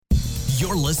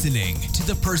You're listening to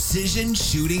the Precision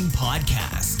Shooting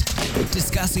Podcast,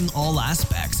 discussing all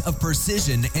aspects of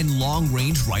precision and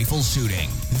long-range rifle shooting.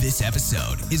 This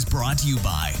episode is brought to you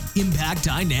by Impact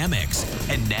Dynamics.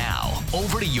 And now,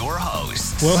 over to your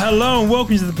host. Well, hello and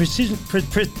welcome to the Precision...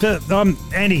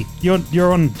 Andy,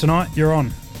 you're on tonight. You're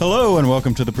on. Hello and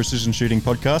welcome to the Precision Shooting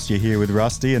Podcast. You're here with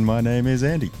Rusty and my name is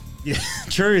Andy. Yeah,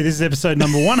 true. This is episode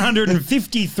number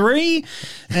 153,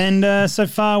 and so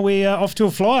far we are off to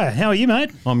a flyer. How are you, mate?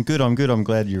 I'm good. I'm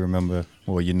glad you remember,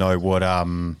 or you know what. I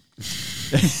know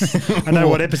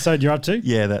what episode you're up to.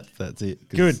 Yeah, that's it.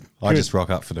 Good. I just rock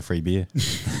up for the free beer.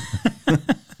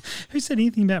 Who said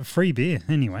anything about free beer?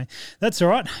 Anyway, that's all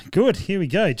right. Good. Here we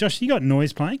go. Josh, you got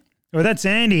noise playing? Oh, that's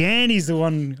Andy. Andy's the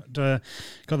one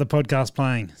got the podcast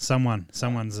playing.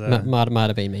 Someone's. Might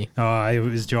have been me. Oh, it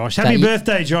was Josh. Happy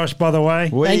birthday, Josh! By the way.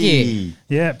 Thank you.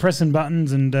 Yeah, pressing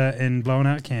buttons and blowing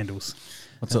out candles.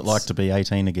 What's it like to be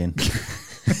 18 again?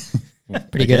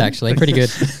 Pretty good, actually. Pretty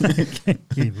good.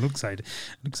 Yeah, looks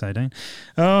 18.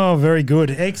 Oh, very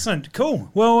good. Excellent. Cool.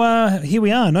 Well, here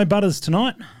we are. No butters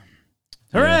tonight.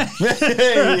 Hooray!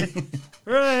 Yeah.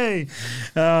 Hooray!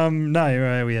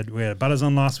 We had Butters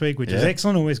on last week, which is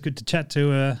excellent. Always good to chat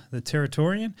to the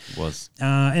Territorian. Was.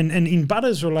 And in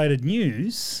Butters related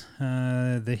news,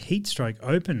 the Heatstroke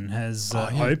Open has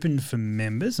opened for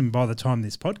members, and by the time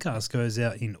this podcast goes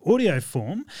out in audio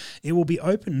form, it will be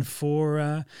open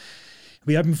for.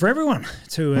 Be open for everyone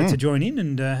to join in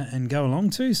and go along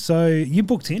to. So you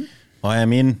booked in. I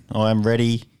am in. I am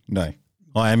ready. No.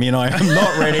 I am in. I am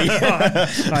not ready.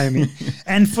 I am in.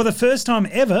 And for the first time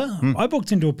ever, I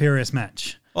booked into a PRS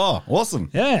match. Oh, awesome.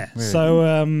 Yeah.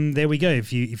 So there we go.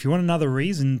 If you want another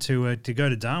reason to go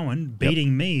to Darwin,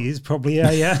 beating me is probably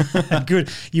a good.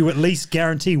 You at least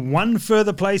guarantee one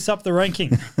further place up the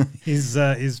ranking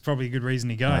is probably a good reason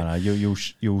to go. No,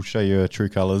 you'll show your true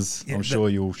colours. Yeah, I'm sure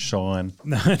you'll shine.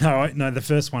 No. The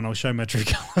first one I'll show my true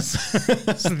colours.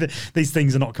 So these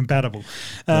things are not compatible.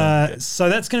 So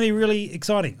that's going to be really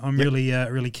exciting. I'm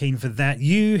really keen for that.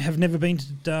 You have never been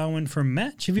to Darwin for a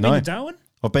match. Have you been to Darwin?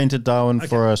 I've been to Darwin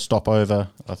for a stopover,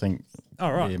 I think. Oh,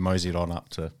 right. Yeah, moseyed on up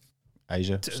to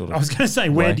Asia. I was going to say,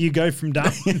 where do you go from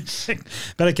Darwin?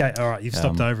 But okay, all right, you've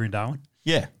stopped over in Darwin.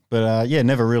 Yeah, but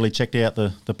never really checked out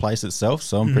the place itself,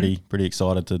 so I'm pretty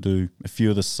excited to do a few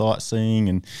of the sightseeing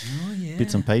and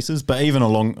bits and pieces. But even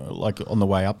along, on the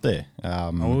way up there.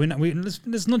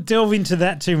 Let's not delve into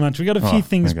that too much. We've got a few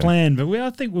things planned, but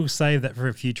I think we'll save that for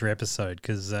a future episode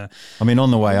because... on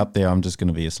the way up there, I'm just going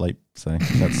to be asleep, so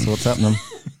that's what's happening.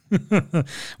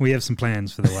 We have some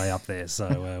plans for the way up there,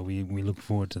 so we look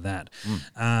forward to that.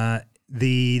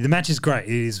 The match is great.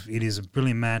 It is a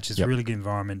brilliant match. It's a really good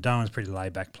environment. Darwin's a pretty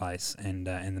laid back place, and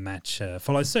the match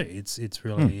follows suit. It's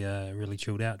really really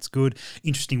chilled out. It's good.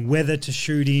 Interesting weather to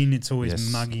shoot in. It's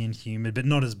always muggy and humid, but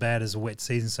not as bad as a wet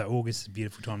season. So August is a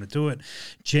beautiful time to do it.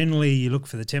 Generally, you look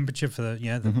for the temperature for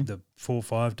the 4 or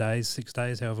 5 days, 6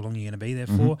 days, however long you're going to be there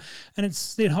for, and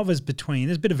it hovers between.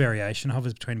 There's a bit of variation. It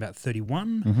hovers between about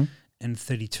 31 and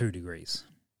 32 degrees.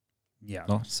 Yeah,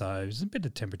 nice. So there's a bit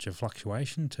of temperature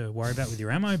fluctuation to worry about with your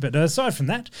ammo, but aside from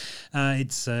that,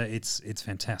 it's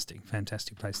fantastic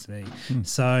place to be.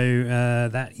 So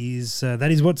that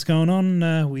is what's going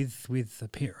on with the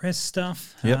PRS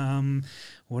stuff. Yep.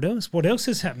 What else? What else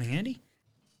is happening, Andy?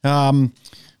 Well,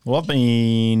 I've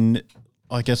been.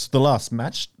 I guess the last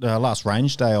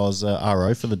range day, I was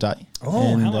RO for the day.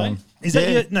 Oh, hello. Is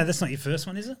that no? That's not your first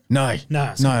one, is it? No.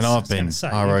 I've been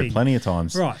RO plenty of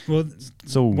times. Right. Well,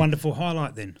 it's all wonderful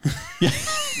highlight then.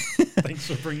 Thanks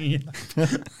for bringing it up.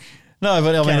 No,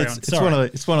 but I mean,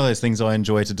 it's one of those things I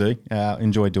enjoy to do.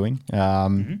 Enjoy doing.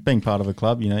 Being part of a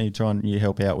club, you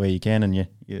help out where you can, and you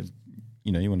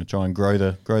want to try and grow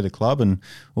the club and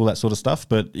all that sort of stuff.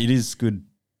 But it is good,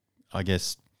 I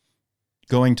guess,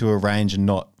 going to a range and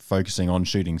not focusing on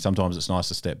shooting. Sometimes it's nice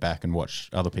to step back and watch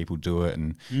other people do it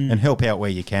and help out where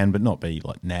you can, but not be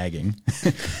like nagging.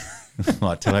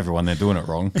 Like tell everyone they're doing it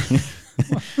wrong. Okay,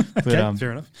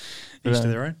 fair enough. Each to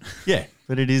their own. Yeah,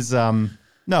 but it is. It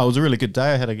was a really good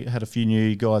day. I had a few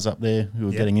new guys up there who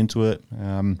were getting into it.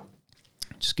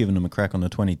 Just giving them a crack on the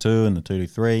 22 and the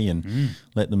 223 and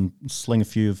let them sling a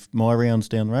few of my rounds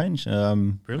down the range.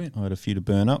 Brilliant. I had a few to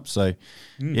burn up. So,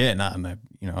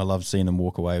 I love seeing them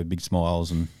walk away with big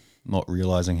smiles and not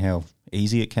realising how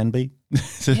easy it can be.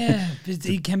 Yeah,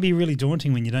 it can be really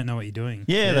daunting when you don't know what you're doing.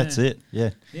 Yeah, that's it.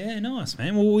 Yeah. Yeah, nice,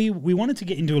 man. Well, we wanted to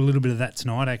get into a little bit of that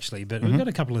tonight, actually, but we've got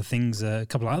a couple of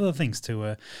other things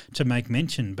to make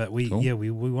mention. But we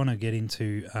want to get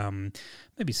into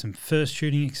maybe some first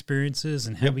shooting experiences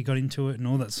and how we got into it and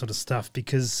all that sort of stuff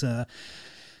because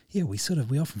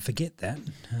we often forget that,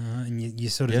 and you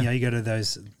sort of you go to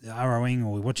those ROing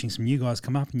or watching some new guys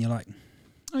come up, and you're like,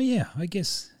 oh yeah, I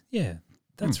guess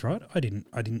that's right. I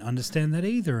didn't understand that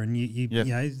either. And you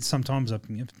know, sometimes I've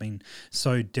been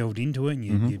so delved into it,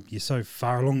 and you're so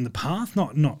far along the path,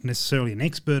 not necessarily an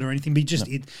expert or anything, but just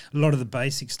a lot of the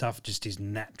basic stuff just is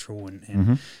natural, and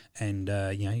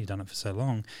you know, you've done it for so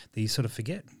long that you sort of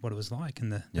forget what it was like,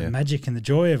 and the magic and the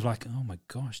joy of like, oh my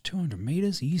gosh, 200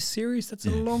 meters? Are you serious? That's a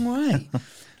long way.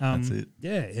 That's it.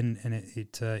 Yeah, and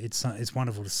it's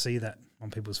wonderful to see that on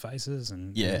people's faces,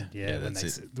 and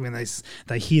when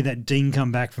they hear that ding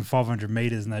come back from 500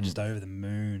 meters and they're just over the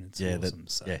moon. It's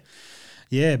awesome.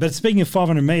 Yeah, but speaking of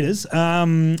 500 meters,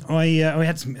 I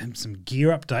had some gear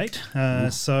update.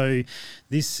 So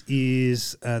this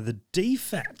is the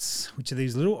DFATs, which are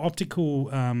these little optical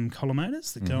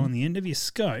collimators that go on the end of your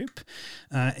scope,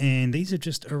 and these have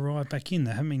just arrived back in.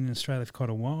 They haven't been in Australia for quite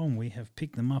a while, and we have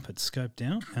picked them up at Scoped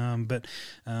Out, but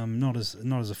not as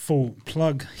a full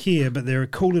plug here. But they're a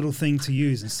cool little thing to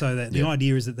use, and so that the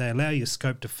idea is that they allow your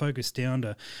scope to focus down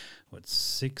to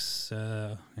 6,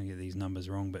 I get these numbers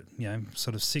wrong, but, you know,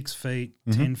 sort of 6 feet,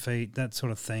 10 feet, that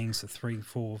sort of thing, so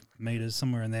 3-4 meters,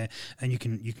 somewhere in there, and you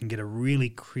can get a really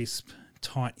crisp,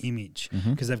 tight image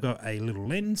because they've got a little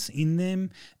lens in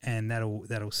them, and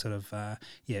that'll sort of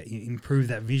improve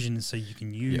that vision, so you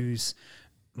can use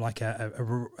like a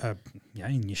you know,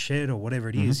 in your shed or whatever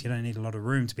it is. You don't need a lot of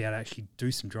room to be able to actually do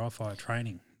some dry fire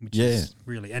training, which is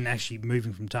really, and actually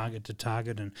moving from target to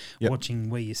target and watching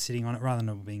where you're sitting on it, rather than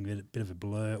it being a bit of a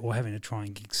blur or having to try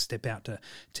and step out to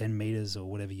 10 meters or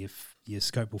whatever your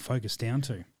scope will focus down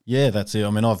to. Yeah, that's it. I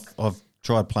mean, I've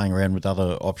tried playing around with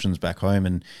other options back home,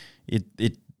 and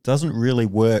it doesn't really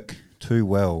work too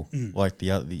well like the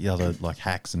other like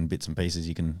hacks and bits and pieces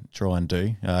you can try and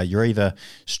do. You're either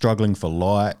struggling for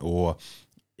light, or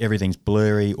everything's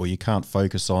blurry, or you can't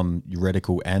focus on your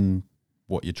reticle and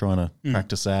what you're trying to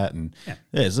practice at, and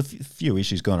there's a few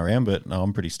issues going around, but no,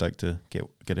 I'm pretty stoked to get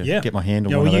my hand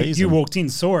on one of these. You walked in,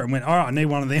 saw it, and went, all right, I need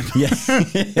one of them.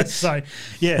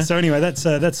 So anyway,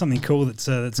 that's something cool that's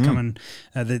coming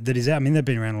that is out. I mean, they've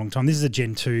been around a long time. This is a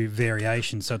Gen 2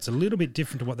 variation, so it's a little bit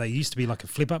different to what they used to be, like a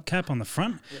flip-up cap on the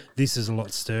front. This is a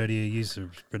lot sturdier, use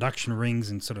of reduction rings,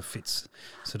 and sort of fits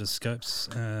sort of scopes,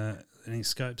 any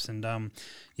scopes, and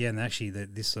and actually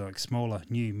this like smaller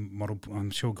new model,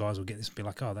 I'm sure guys will get this and be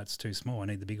like, oh, that's too small, I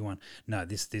need the bigger one. No,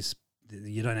 this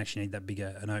you don't actually need that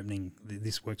bigger an opening.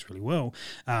 This works really well,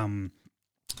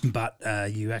 but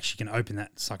you actually can open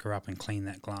that sucker up and clean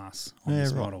that glass on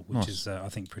this model, which is I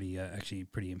think pretty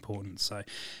important. So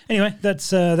anyway,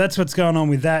 that's what's going on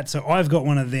with that. So I've got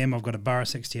one of them. I've got a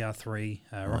Burris XTR3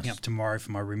 rocking up tomorrow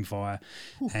for my rimfire,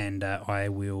 and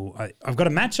I've got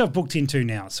a match I've booked into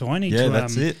now, so I need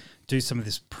to do some of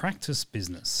this practice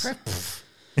business.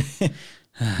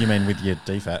 You mean with your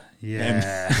DFAT?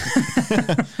 Yeah.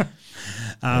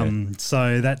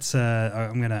 So that's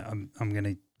I'm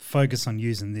gonna focus on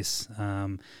using this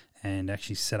and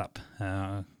actually set up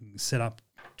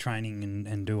training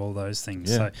and do all those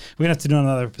things. So we're gonna have to do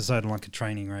another episode on like a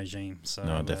training regime. So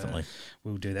definitely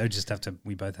we'll do that.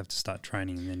 We both have to start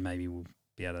training, and then maybe we'll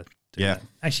be able to do that.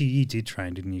 Actually, you did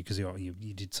train, didn't you? Because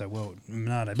you did so well at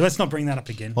Monado. But let's not bring that up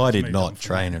again. I did not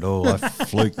train at all. I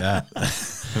fluked that.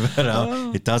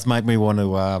 But it does make me want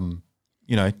to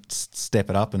step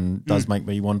it up, and does make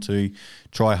me want to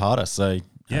try harder. So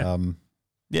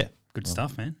good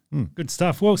stuff, man. Good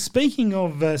stuff. Well, speaking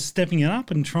of stepping it up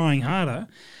and trying harder,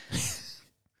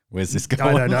 where's this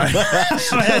going? I don't know.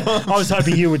 I was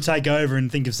hoping you would take over and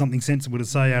think of something sensible to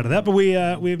say out of that, but we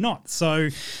have not. So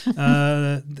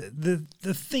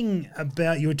the thing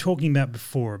about you were talking about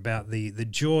before about the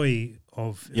joy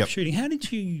of shooting. How did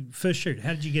you first shoot? How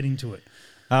did you get into it?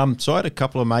 So I had a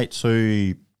couple of mates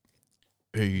who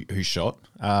shot.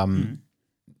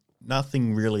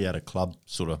 Nothing really at a club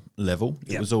sort of level.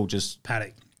 It was all just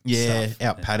paddock.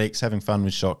 Paddocks, having fun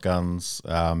with shotguns,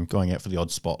 going out for the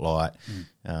odd spotlight,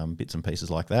 bits and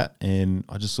pieces like that. And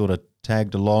I just sort of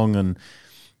tagged along, and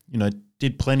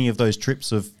did plenty of those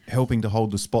trips of helping to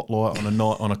hold the spotlight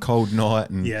on a cold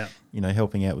night, and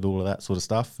helping out with all of that sort of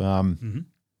stuff. And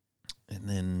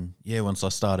then once I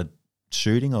started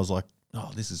shooting, I was like, oh,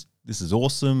 this is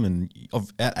awesome. And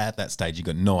at that stage, you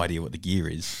got no idea what the gear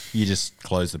is. You just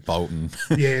close the bolt and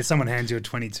someone hands you a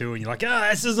 22 and you're like,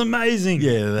 this is amazing.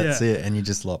 That's it. And you're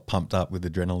just like pumped up with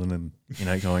adrenaline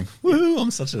and going, woo,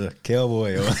 I'm such a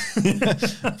cowboy, or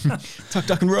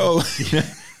tuck and roll.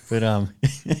 But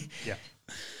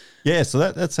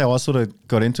so that's how I sort of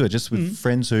got into it, just with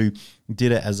friends who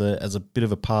did it as a bit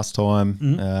of a pastime,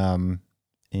 and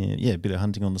a bit of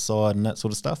hunting on the side and that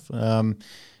sort of stuff.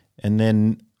 And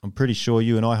then I'm pretty sure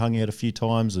you and I hung out a few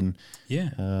times and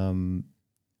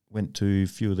went to a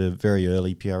few of the very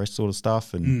early PRS sort of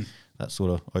stuff, and that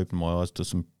sort of opened my eyes to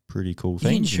some pretty cool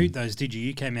things. You didn't shoot those, did you?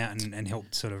 You came out and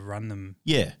helped sort of run them.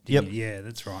 Yeah. Yep. Yeah,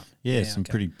 that's right. Yeah, some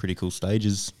pretty cool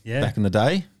stages back in the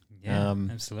day. Yeah,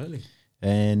 absolutely.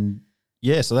 And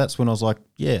so that's when I was like,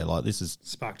 this is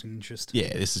sparked an interest.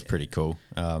 Yeah, this is pretty cool.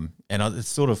 And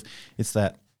it's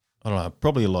that, I don't know,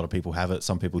 probably a lot of people have it,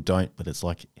 some people don't, but it's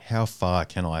like, how far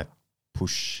can I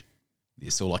push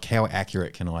this, or like how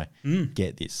accurate can I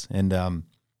get this? And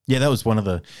that was one of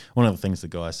the things the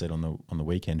guy said on the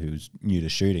weekend who was new to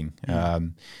shooting.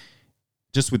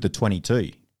 Just with the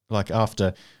 22, like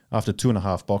after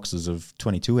 2.5 boxes of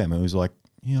 22 ammo, it was like,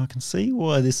 I can see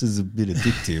why this is a bit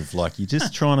addictive. Like you're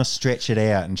just trying to stretch it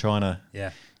out and trying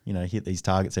to hit these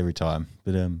targets every time.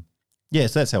 But so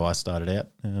that's how I started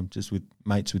out, just with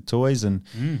mates with toys, and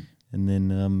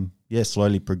then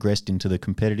slowly progressed into the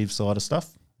competitive side of stuff.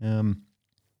 And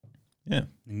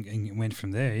it went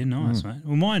from there. Yeah, nice, mate.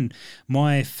 Well,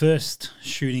 my first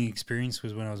shooting experience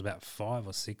was when I was about 5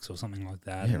 or 6 or something like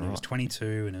that. Yeah, and it was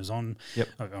 22, and it was on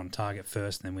target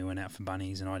first. And then we went out for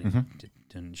bunnies, and I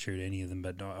didn't shoot any of them,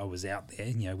 but I was out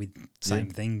there, with same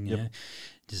thing,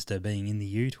 just being in the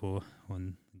ute or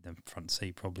on the front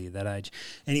seat probably at that age.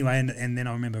 Anyway, and then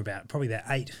I remember probably about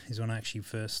 8 is when I actually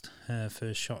first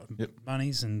shot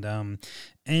bunnies, and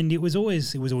it was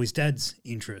always Dad's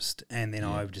interest, and then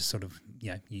I would just sort of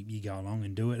you go along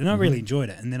and do it, and I really enjoyed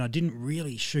it, and then I didn't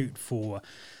really shoot for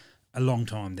a long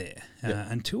time there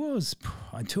until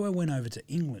I went over to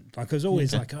England. Like I was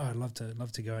always like, I'd love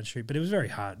to go and shoot, but it was very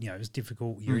hard. It was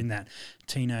difficult. You're in that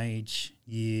teenage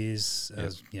years.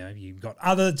 You've got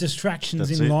other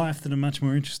distractions in life that are much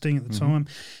more interesting at the time.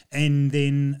 And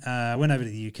then went over to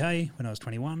the UK when I was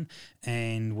 21,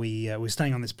 and we were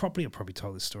staying on this property. I probably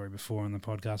told this story before on the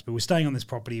podcast, but we're staying on this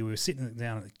property. We were sitting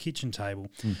down at the kitchen table,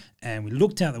 and we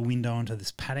looked out the window onto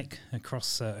this paddock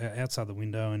across outside the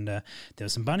window, and there were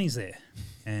some bunnies there.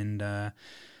 And the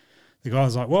guy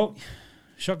was like, "Well,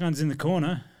 shotgun's in the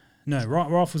corner. No,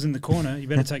 rifle's in the corner. You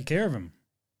better take care of them."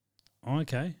 Oh,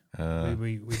 okay.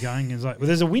 We going, and it's like, well,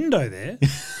 there's a window there.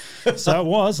 So it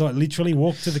was like literally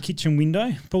walk to the kitchen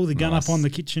window, pull the gun up on the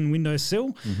kitchen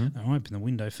windowsill, and open the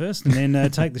window first, and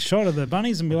then take the shot of the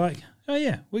bunnies and be like, "Oh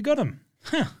yeah, we got them."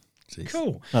 Huh. Jeez.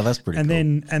 Cool. Oh, that's pretty cool.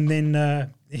 And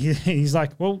then he's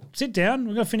like, "Well, sit down.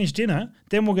 We're gonna finish dinner,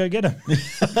 then we'll go get them."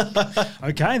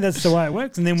 Okay, that's the way it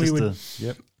works. And then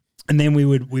And then we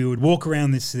would walk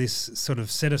around this sort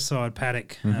of set aside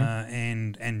paddock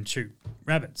and shoot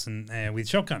rabbits and with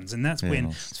shotguns, and that's when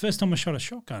it's the first time I shot a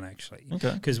shotgun actually.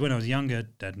 Okay. Because when I was younger,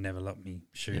 Dad never let me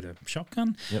shoot a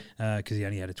shotgun because he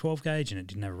only had a 12 gauge and it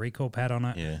didn't have a recoil pad on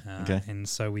it. Yeah. And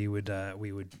so we went out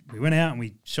and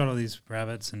we shot all these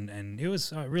rabbits, and it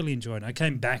was, I really enjoyed it. I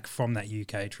came back from that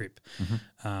UK trip.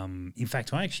 In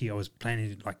fact, I was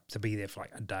planning to be there for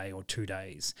like a day or 2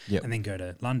 days and then go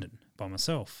to London by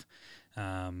myself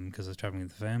because I was traveling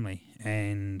with the family,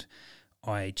 and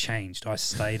I changed. I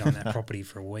stayed on that property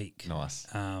for a week. Nice.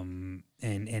 And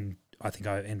I think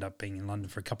I ended up being in London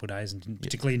for a couple of days and didn't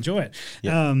particularly enjoy it.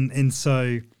 And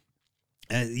so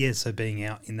so being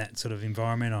out in that sort of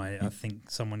environment, I think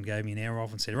someone gave me an air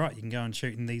rifle and said, "Right, you can go and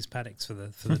shoot in these paddocks for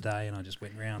the day," and I just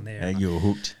went around there. You were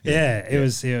hooked. It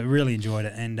was. Really enjoyed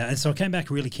it, and so I came back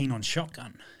really keen on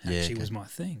shotgun. Actually, was my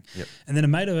thing. And then a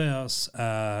mate of ours,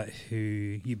 who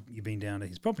you've been down to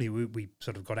his property, we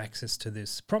sort of got access to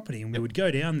this property, and we would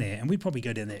go down there, and we'd probably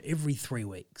go down there every 3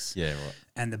 weeks. Yeah, right.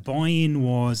 And the buy-in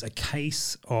was a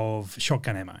case of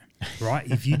shotgun ammo, right?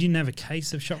 If you didn't have a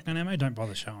case of shotgun ammo, don't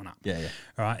bother showing up. Yeah.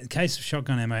 All right, a case of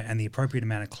shotgun ammo and the appropriate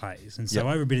amount of clays. And so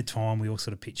over a bit of time, we all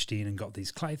sort of pitched in and got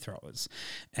these clay throwers.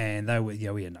 And they were,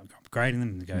 we ended up upgrading them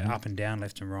and go up and down,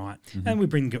 left and right. And we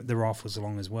bring the rifles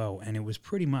along as well. And it was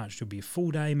pretty much, it would be a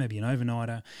full day, maybe an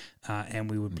overnighter,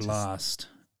 and we would blast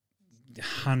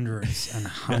hundreds and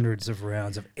hundreds of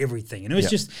rounds of everything, and it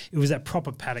was that proper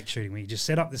paddock shooting where you just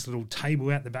set up this little table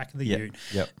out the back of the ute,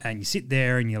 and you sit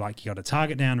there and you got a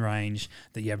target down range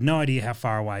that you have no idea how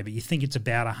far away, but you think it's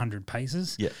about 100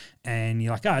 paces, and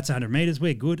you're like, it's 100 meters,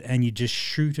 we're good, and you just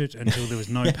shoot it until there was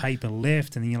no paper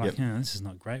left, and then you're like, this is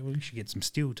not great. Well, we should get some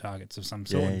steel targets of some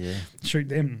sort, shoot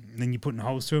them, and then you're putting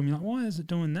holes through them. You're like, why is it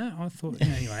doing that? I thought,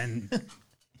 anyway,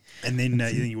 and then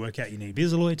you work out you need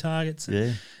Bisley targets.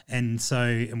 And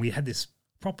we had this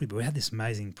property, but we had this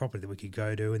amazing property that we could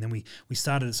go to, and then we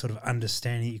started sort of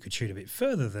understanding you could shoot a bit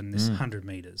further than this 100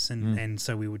 meters, and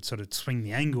so we would sort of swing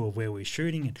the angle of where we were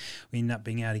shooting, and we ended up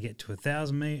being able to get to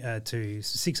 1,000 to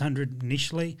 600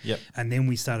 initially, and then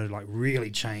we started like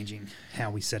really changing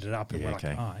how we set it up, and we're like,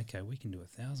 oh, okay, we can do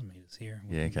 1,000 meters here.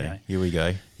 Here we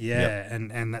go.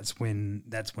 And that's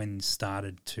when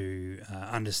started to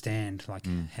understand like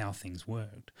how things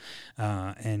worked,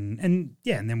 and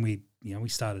then we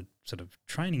started sort of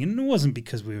training, and it wasn't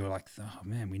because we were like, oh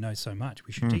man, we know so much,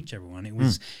 we should teach everyone. It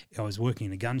was I was working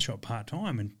in a gun shop part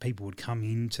time, and people would come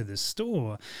into the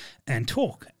store and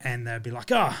talk, and they'd be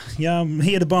like, oh yeah, I'm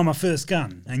here to buy my first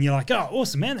gun, and you're like, oh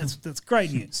awesome man, that's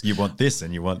great news. You want this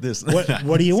and you want this.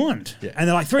 What do you want? And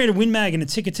they're like 300 Win Mag and a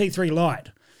Tikka T3 Light,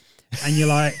 and you're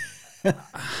like,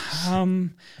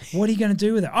 what are you going to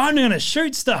do with it? I'm going to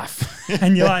shoot stuff.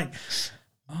 And you're like,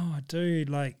 oh, dude,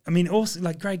 like, I mean, also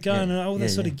like great gun and all that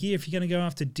sort of gear. If you're going to go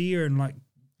after deer and like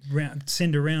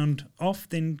send a round off,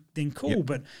 then cool.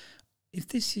 But if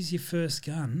this is your first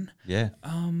gun,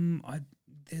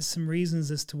 there's some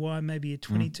reasons as to why maybe a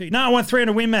 22. No, I want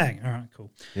 300 Win Mag. All right,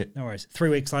 cool. No worries. 3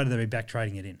 weeks later, they'll be back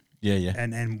trading it in.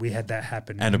 And we had that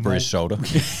happen, and a bruised shoulder,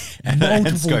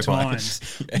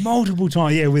 multiple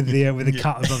times, with the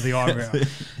cut above the eyebrow,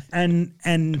 and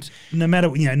no matter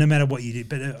what you did,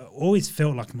 but it always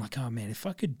felt like, I'm like, oh man, if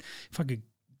I could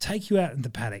take you out in the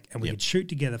paddock and we could shoot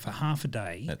together for half a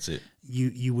day, that's it.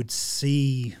 You would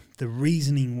see the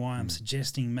reasoning why I'm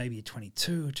suggesting maybe a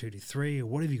 22 or 223 or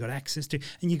what have you got access to,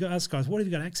 and you go ask guys, what have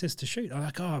you got access to shoot? I'm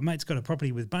like, oh mate's got a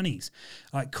property with bunnies,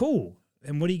 like cool.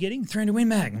 And what are you getting? 300 Win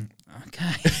Mag.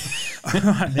 Okay. All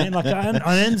right, man. Like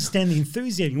I understand the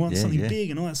enthusiasm. You want something big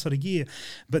and all that sort of gear.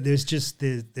 But there's just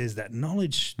there's that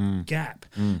knowledge gap.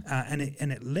 And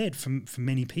it led for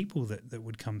many people that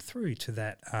would come through to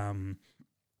that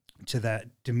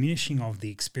diminishing of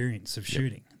the experience of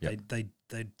shooting. They'd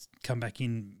come back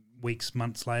in weeks,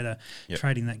 months later,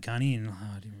 trading that gun in. Oh,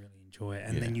 I didn't really enjoy it.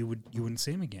 And then you wouldn't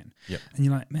see them again. And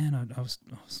you're like, man, I was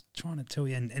trying to tell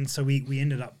you. And so we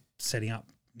ended up setting up,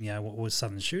 what was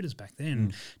Southern Shooters back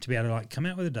then to be able to like come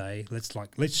out with a day. Let's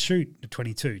shoot the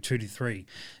 22, 223,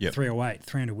 308,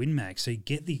 300 Win Mag. So you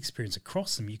get the experience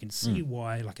across them. You can see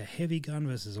why like a heavy gun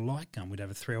versus a light gun. We'd have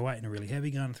a 308 and a really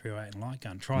heavy gun, 308 and a light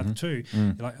gun. Try the two.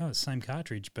 You're like, oh, it's the same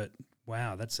cartridge, but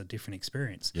wow, that's a different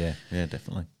experience. Yeah,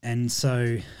 definitely. And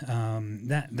so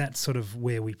that's sort of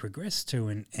where we progressed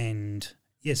to, and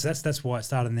yes, that's why it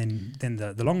started. And then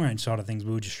the long range side of things,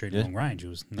 we were just shooting long range. It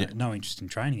was no interest in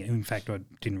training it. In fact, I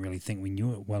didn't really think we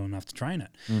knew it well enough to train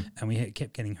it, and we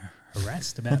kept getting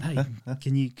harassed about, hey,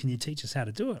 can you teach us how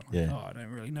to do it? Like, oh, I don't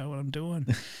really know what I'm doing.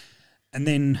 And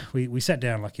then we sat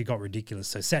down, like it got ridiculous.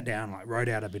 So sat down, like wrote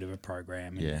out a bit of a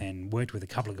program and worked with a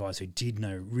couple of guys who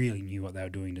really knew what they were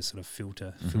doing to sort of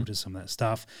filter some of that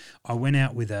stuff. I went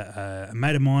out with a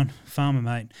mate of mine, farmer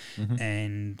mate,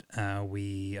 and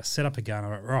we set up a gun. I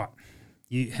went, right,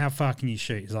 how far can you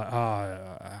shoot? He's like,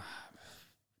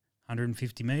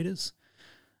 150 meters.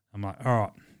 I'm like, all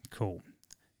right, cool.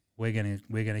 We're gonna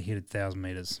hit 1,000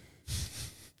 meters.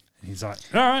 And he's like,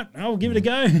 all right, I'll give it a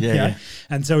go. Yeah.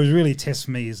 And so it was really a test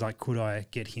for me, is like, could I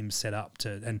get him set up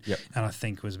to, and I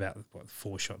think it was about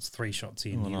 3 shots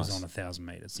in, he was on 1,000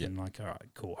 meters. And like, all right,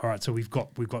 cool. All right, so we've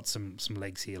got some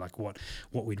legs here. Like what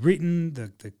we'd written,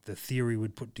 the theory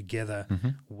we'd put together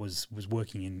was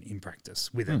working in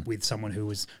practice with someone who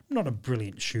was not a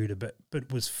brilliant shooter, but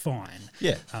was fine.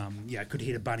 Could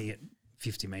hit a bunny at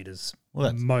 50 meters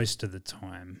most of the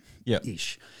time.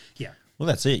 Ish. Yeah. Well,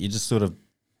 that's it. You just sort of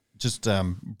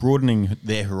broadening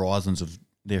their horizon of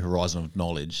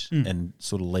knowledge and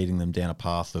sort of leading them down a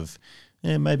path of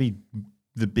maybe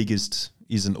the biggest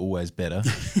isn't always better.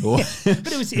 But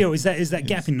it was that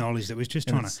gap in knowledge that was just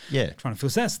trying to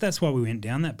fill. So that's why we went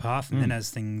down that path. And then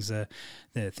as things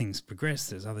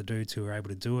progressed, there's other dudes who were able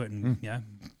to do it, and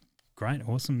great,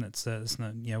 awesome. That's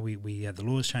not, we had the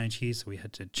laws change here, so we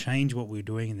had to change what we were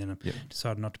doing, and then I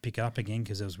decided not to pick it up again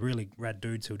because there was really rad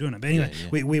dudes who were doing it. But anyway,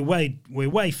 we're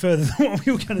way further than what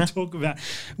we were going to talk about.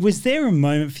 Was there a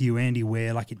moment for you, Andy,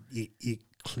 where like it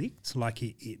clicked, like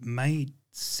it made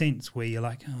sense, where you're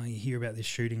like, oh, you hear about this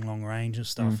shooting long range and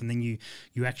stuff, and then you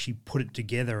actually put it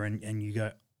together and you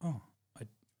go, oh,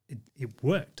 it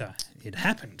worked, it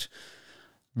happened.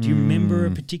 Do you remember a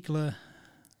particular?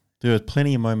 There were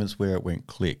plenty of moments where it went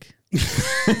click.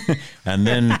 And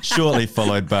then shortly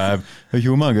followed by a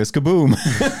humongous kaboom.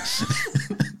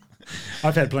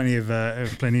 I've had plenty of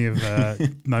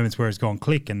moments where it's gone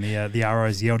click and the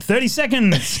RO's yelled 30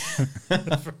 seconds.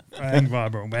 But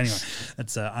anyway,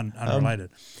 that's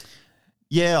unrelated.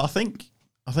 I think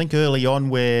I think early on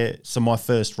my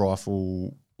first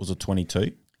rifle was a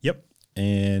 22. Yep.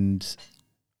 And,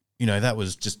 that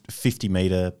was just a 50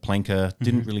 meter planker,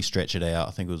 didn't really stretch it out.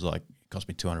 I think it was like, it cost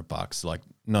me $200, like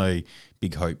no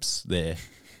big hopes there.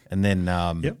 And then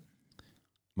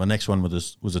my next one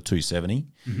was a 270.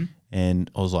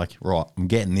 And I was like, right, I'm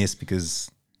getting this because,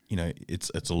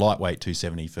 it's a lightweight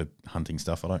 270 for hunting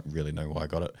stuff. I don't really know why I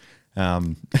got it.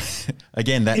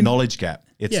 Again, that knowledge gap.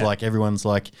 It's like everyone's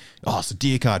like, oh, it's a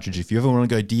deer cartridge. If you ever want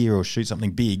to go deer or shoot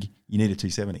something big, you need a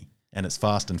 270. And it's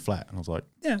fast and flat. And I was like,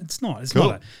 yeah, it's not. It's cool.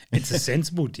 not. It's a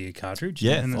sensible deer cartridge.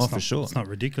 Yeah, and for sure. It's not a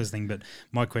ridiculous thing. But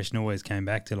my question always came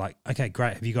back to like, okay,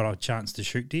 great. Have you got a chance to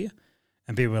shoot deer?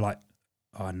 And people were like,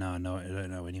 oh, no, I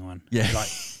don't know anyone. Yeah. Like,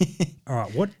 all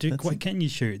right, what can you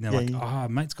shoot? And they're like,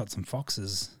 mate's got some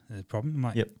foxes. There's a problem.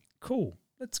 I'm like, cool.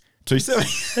 Let's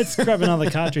 270. Let's grab another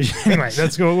cartridge. Anyway,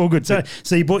 that's all good. So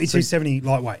you bought your 270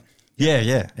 lightweight.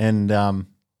 Yeah. And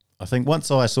I think once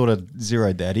I sort of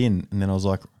zeroed that in, and then I was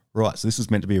like, right, so this is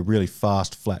meant to be a really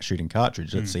fast, flat shooting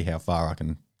cartridge. Let's see how far I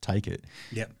can take it.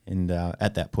 Yep. And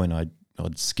at that point,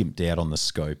 I'd skimped out on the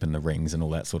scope and the rings and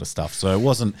all that sort of stuff. So it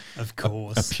wasn't, of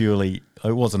course, it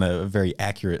wasn't a very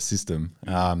accurate system.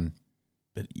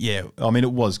 But yeah, I mean,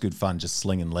 it was good fun just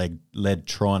slinging lead,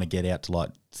 trying to get out to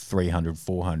like 300,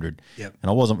 400. Yep. And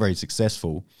I wasn't very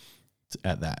successful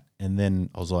at that. And then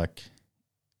I was like,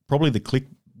 probably the click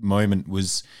moment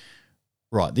was,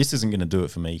 right, this isn't going to do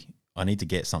it for me. I need to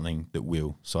get something that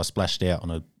will. So I splashed out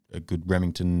on a good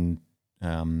Remington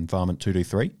Varmint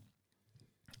 223.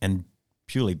 And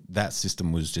purely that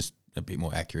system was just a bit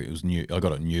more accurate. It was new. I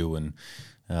got it new. And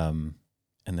then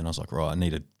I was like, right, I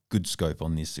need a good scope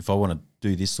on this. If I want to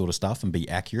do this sort of stuff and be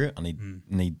accurate, I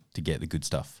need to get the good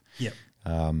stuff. Yep.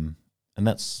 And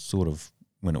that's sort of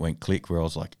when it went click, where I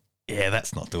was like, yeah,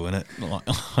 that's not doing it. Like,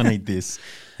 I need this.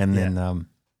 And then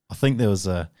I think there was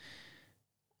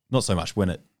not so much when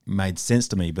it made sense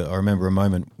to me, but I remember a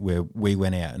moment where we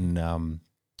went out and an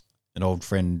old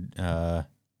friend,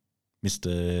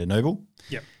 Mr. Noble.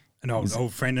 Yep. An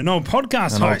old friend, an old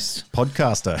podcast host.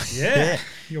 Podcaster. Yeah.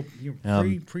 Your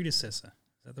predecessor.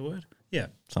 Is that the word? Yeah.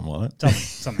 Something like that.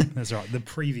 Something. That's right. The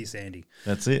previous Andy.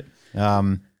 That's it.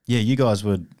 Yeah, you guys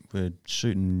were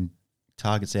shooting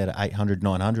targets out at 800,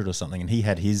 900 or something, and he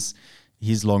had his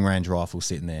long range rifle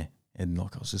sitting there, and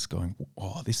like I was just going,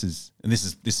 oh, this is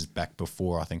back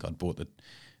before I think I'd bought the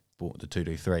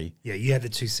 223. Yeah, you had the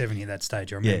 270 at that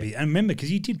stage. I remember. Yeah. And remember,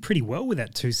 because you did pretty well with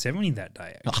that 270 that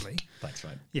day, actually. Oh, thanks,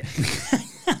 mate. Yeah.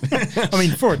 I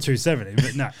mean, for a 270,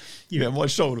 but no. Yeah, my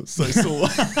shoulder's so sore.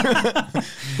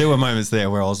 There were moments there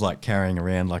where I was like carrying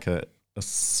around like a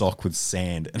sock with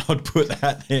sand, and I'd put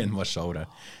that there in my shoulder.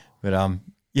 But I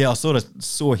sort of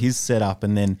saw his setup,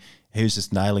 and then he was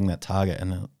just nailing that target,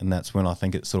 and that's when I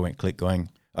think it sort of went click, going,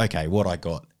 okay, what I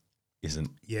got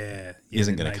isn't going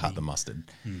to cut the mustard.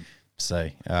 So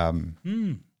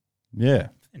yeah.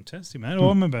 Fantastic, man. Well,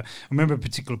 I remember a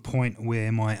particular point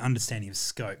where my understanding of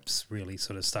scopes really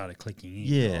sort of started clicking in.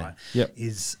 Yeah. Right? Yep.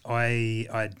 Is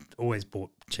I'd always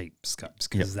bought cheap scopes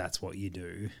because that's what you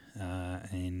do,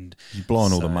 and you're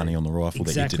blowing all the money on the rifle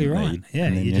that you didn't need. Yeah,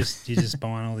 you're just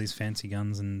buying all these fancy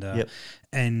guns and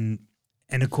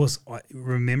and of course,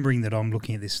 remembering that I'm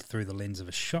looking at this through the lens of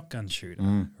a shotgun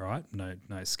shooter, right?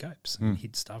 No scopes, and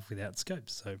hit stuff without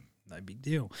scopes, so no big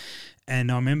deal. And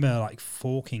I remember like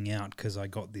forking out because I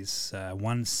got this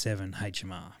 1.7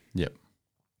 HMR. Yep.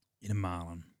 In a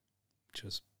Marlin, which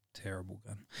was a terrible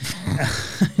gun.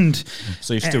 And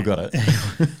so you've still got it.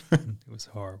 It was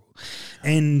horrible.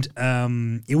 And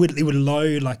it would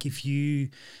load, like if you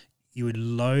would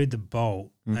load the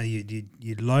bolt,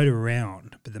 you'd load a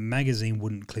round, but the magazine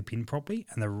wouldn't clip in properly,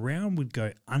 and the round would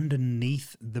go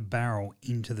underneath the barrel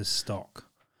into the stock.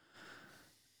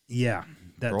 Yeah,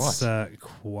 that's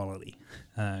quality.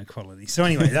 Quality. So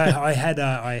anyway, I had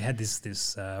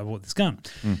this I bought this gun,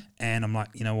 and I'm like,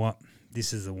 you know what?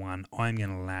 This is the one I'm going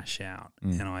to lash out.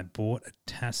 And I bought a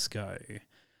Tasco,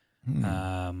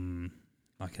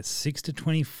 like a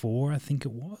 6-24, I think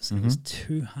it was. It was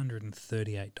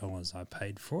 $238 I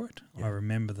paid for it. Yep. I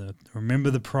remember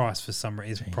the price for some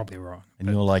reason. It's probably wrong. And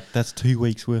you're like, that's 2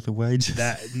 weeks worth of wages.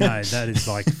 That is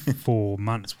like 4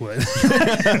 months worth.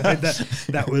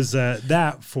 that was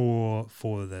that for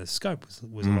the scope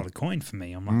was a lot of coin for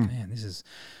me. I'm like, man, this is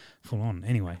full on.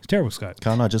 Anyway, terrible scope.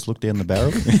 Can't I just look down the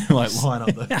barrel? Like line up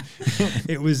the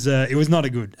It was not a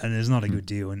good, and it was not a good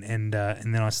deal. And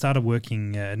then I started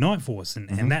working Night Force,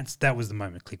 and that was the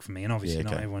moment click for me. And obviously,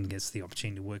 not everyone gets the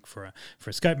opportunity to work for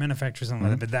a scope manufacturer or something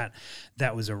like that. But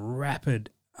that was a rapid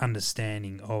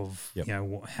understanding of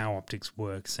how optics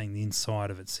work, seeing the inside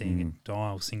of it, seeing it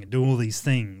dial, seeing it do all these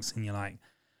things, and you're like,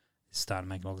 started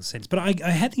making a lot of sense. But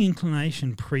I had the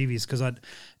inclination previous because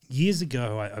years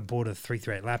ago I bought a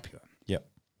 338 Lapua. Yep.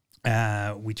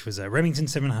 Which was a Remington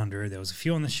 700. There was a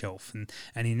few on the shelf,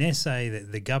 and in SA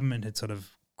the government had sort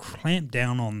of clamped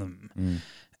down on them,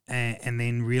 and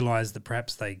then realised that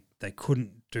perhaps they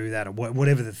couldn't do that or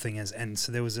whatever the thing is, and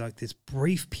so there was like this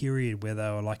brief period where they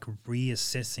were like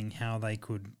reassessing how they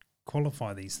could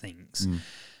qualify these things,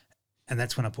 and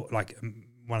that's when I put like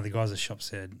one of the guys at the shop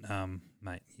said,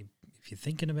 mate, if you're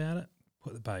thinking about it,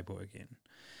 put the paperwork in.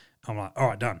 I'm like, all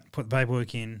right, done. Put the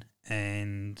paperwork in,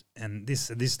 and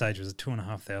this at this stage was a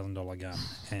 $2,500 gun,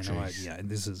 and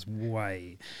this is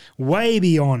way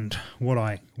beyond what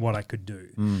I could do,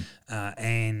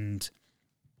 and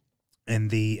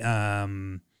the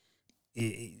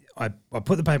I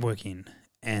put the paperwork in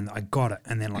and I got it,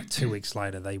 and then like 2 weeks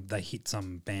later they hit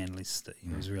some ban list that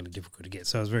it was really difficult to get.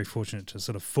 So I was very fortunate to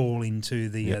sort of fall into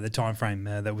the time frame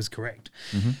that was correct.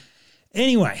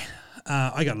 Anyway,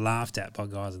 I got laughed at by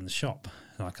guys in the shop,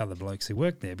 like other blokes who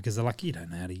work there, because they're like, you don't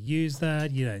know how to use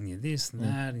that, you don't know this and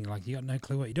that, and you're like, you got no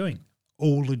clue what you're doing.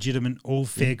 All legitimate, all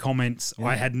fair comments.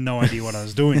 I had no idea what I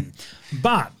was doing.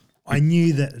 But I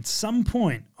knew that at some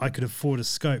point I could afford a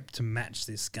scope to match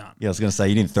this gun. Yeah, I was going to say,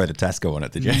 you didn't throw the Tasco on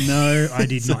it, did you? No, I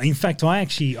did not. In fact, I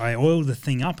oiled the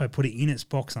thing up, I put it in its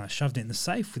box and I shoved it in the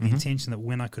safe with the intention that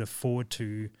when I could afford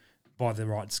to buy the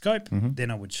right scope, then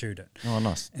I would shoot it. Oh,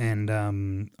 nice. And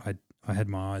I had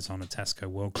my eyes on a Tasco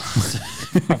World Class,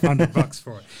 $100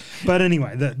 for it. But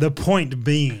anyway, the point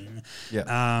being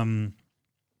that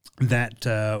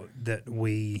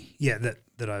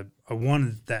I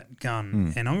wanted that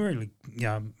gun, and I'm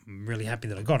really happy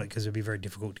that I got it, because it'd be very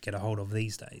difficult to get a hold of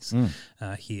these days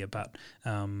here. But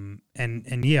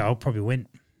I probably went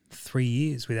 3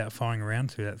 years without firing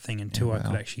around through that thing until I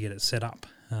could actually get it set up,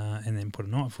 and then put a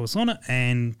Night Force on it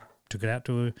and took it out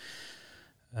to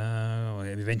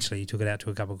eventually took it out to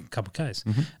a couple Ks.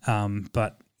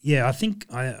 But yeah, I think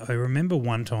I remember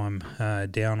one time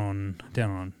down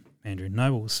on Andrew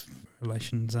Noble's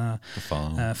relations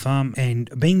farm, and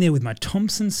being there with my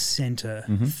Thompson Center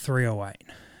 308.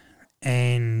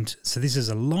 And so this is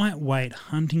a lightweight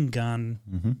hunting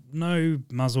gun, no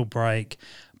muzzle brake,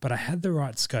 but I had the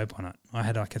right scope on it. I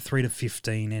had like a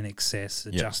 3-15 NXS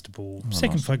adjustable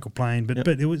second focal plane, but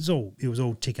it was all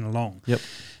ticking along. Yep.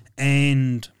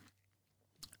 And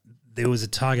there was a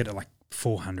target at like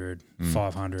 400,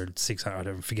 500, 600, I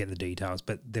don't forget the details,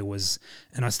 but there was,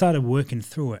 and I started working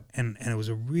through it, and it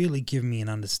was really giving me an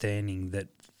understanding that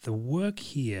the work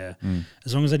here,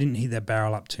 as long as I didn't heat that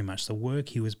barrel up too much, the work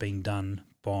here was being done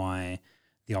by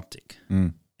the optic.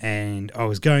 And I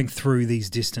was going through these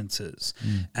distances,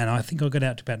 and I think I got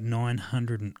out to about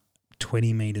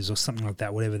 920 meters or something like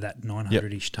that, whatever that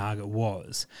 900-ish target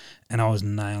was, and I was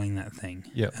nailing that thing.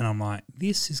 And I'm like,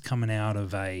 this is coming out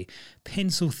of a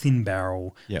pencil-thin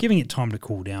barrel, giving it time to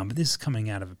cool down, but this is coming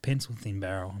out of a pencil-thin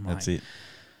barrel. I'm That's like, it.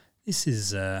 This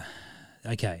is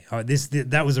okay.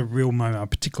 That was a real moment. I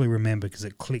particularly remember because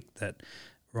it clicked that.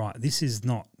 Right, this is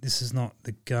not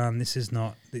the gun. This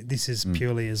is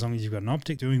purely, as long as you've got an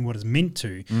optic doing what it's meant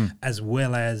to, as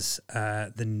well as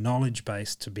the knowledge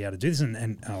base to be able to do this.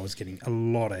 And I was getting a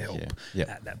lot of help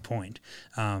at that point.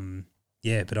 But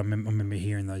I remember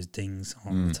hearing those dings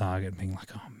on the target and being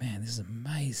like, oh man, this is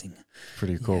amazing.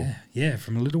 Pretty cool. Yeah,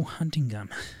 from a little hunting gun.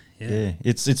 Yeah,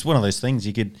 it's one of those things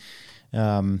you could.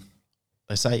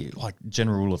 They say, like,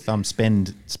 general rule of thumb,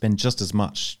 spend just as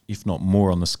much, if not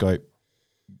more, on the scope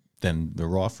than the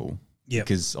rifle. Yeah.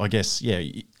 Because I guess,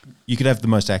 you could have the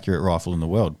most accurate rifle in the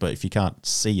world, but if you can't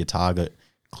see your target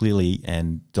clearly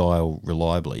and dial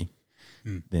reliably,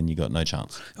 then you got no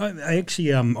chance. I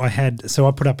actually,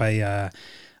 I put up I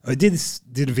did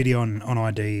a video on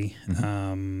ID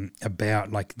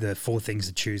about like the 4 things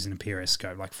to choose in a PRS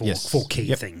scope, like four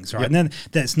key things, right? And then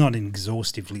that's not an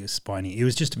exhaustively spiny. It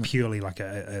was just purely like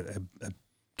a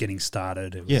getting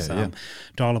started. It was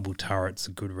dialable turrets,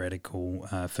 a good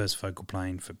reticle, first focal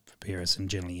plane for PRS, and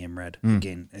generally MRAD.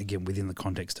 Again within the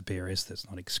context of PRS, that's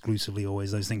not exclusively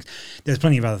always those things. There's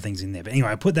plenty of other things in there. But anyway,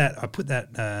 I put that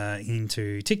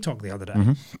into TikTok the other day.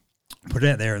 Put it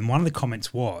out there, and one of the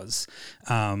comments was,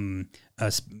 spend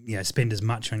as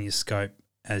much on your scope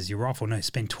as your rifle. No,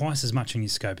 spend twice as much on your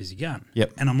scope as your gun.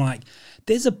 Yep. And I'm like,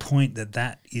 there's a point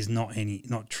that is not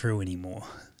true anymore.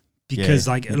 Because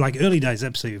like early days,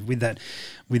 absolutely, with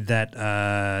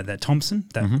that Thompson,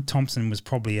 Thompson was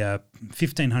probably a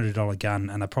 $1,500 gun,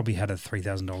 and I probably had a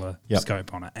 $3,000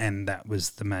 scope on it, and that was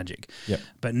the magic. Yep.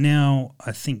 But now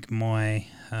I think my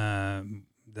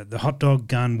the hot dog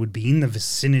gun would be in the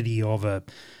vicinity of a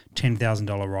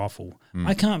 $10,000 rifle.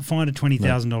 I can't find a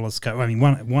 $20,000 scope. I mean,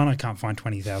 one, I can't find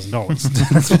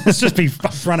 $20,000. Let's just be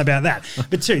upfront about that.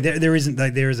 But two, there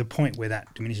is a point where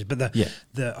that diminishes. But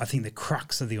I think the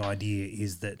crux of the idea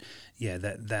is that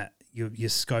your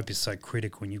scope is so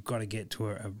critical, and you've got to get to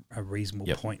a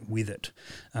reasonable point with it.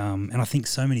 And I think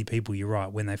so many people, you're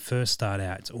right, when they first start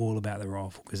out, it's all about the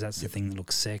rifle because that's the thing that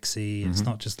looks sexy. It's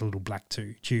not just a little black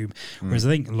tube. Whereas I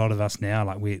think a lot of us now,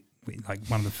 like we like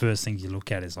one of the first things you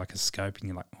look at is like a scope, and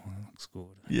you're like, oh, that looks good.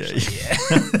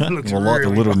 That looks well, like the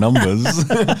little numbers.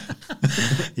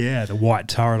 Yeah, the white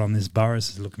turret on this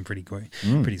Burris is looking pretty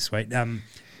sweet.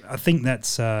 I think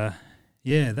that's.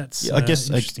 That's I guess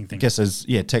interesting thing. I guess as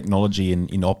technology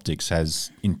in optics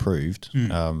has improved,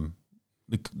 the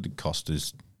cost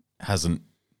hasn't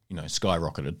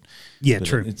skyrocketed. Yeah, but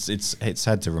true. It's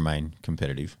had to remain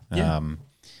competitive.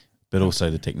 But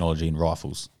also the technology in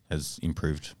rifles has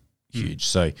improved huge.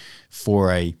 So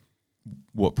for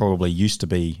what probably used to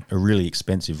be a really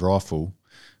expensive rifle,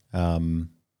 now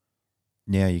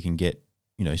you can get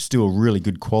still a really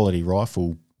good quality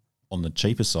rifle on the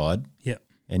cheaper side. Yeah.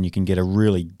 And you can get a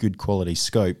really good quality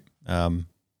scope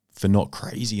for not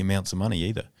crazy amounts of money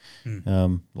either.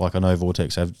 Like I know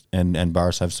Vortex have and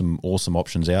Burris have some awesome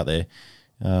options out there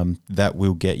that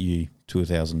will get you to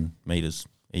 1,000 meters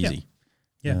easy.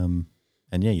 Yeah.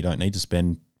 And you don't need to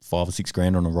spend $5 or $6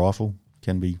 grand on a rifle.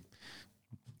 Can be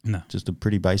just a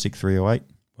pretty basic 308.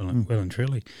 Well and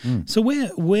truly. So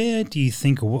where do you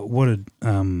think, or what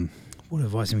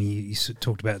advice? I mean, you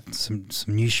talked about some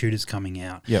new shooters coming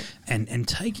out, and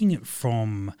taking it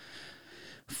from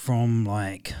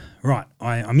like, right,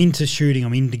 I'm into shooting,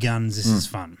 I'm into guns, this is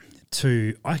fun,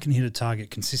 to I can hit a target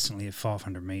consistently at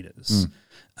 500 meters.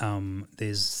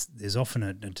 There's often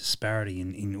a disparity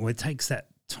in where it takes that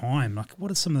time. Like,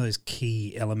 what are some of those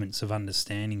key elements of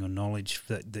understanding or knowledge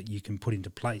that you can put into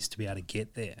place to be able to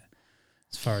get there,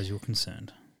 as far as you're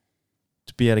concerned?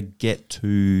 To be able to get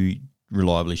to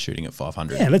reliably shooting at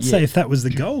 500. Yeah, let's say if that was the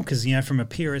goal, because from a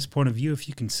PRS point of view, if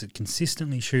you can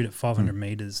consistently shoot at 500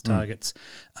 meters targets,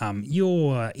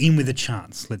 you're in with a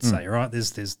chance. Let's say, right?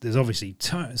 There's obviously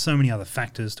so many other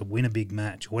factors to win a big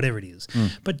match or whatever it is,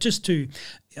 but just to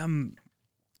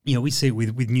we see it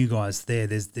with new guys there.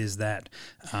 There's that,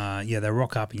 they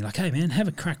rock up and you're like, hey man, have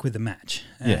a crack with the match,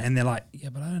 and they're like, yeah,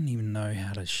 but I don't even know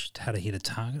how to hit a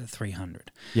target at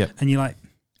 300. Yeah, and you're like,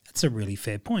 that's a really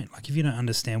fair point. Like, if you don't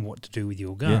understand what to do with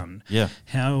your gun,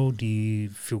 how do you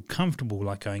feel comfortable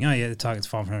like going, oh yeah, the target's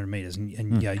 500 meters,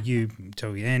 and you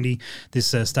tell you, Andy, this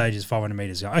stage is 500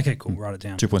 meters. You're like, okay, cool, write it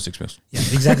down. 2.6 mils. Yeah,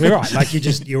 exactly right. Like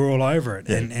you're all over it,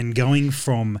 and going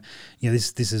from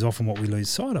this is often what we lose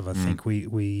sight of. I think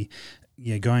we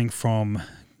going from.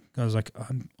 I was like,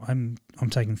 I'm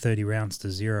taking 30 rounds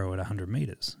to 0 at 100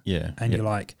 meters. Yeah, and you're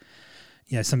like,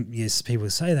 people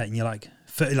say that, and you're like.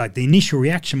 Like the initial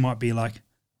reaction might be like,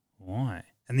 why?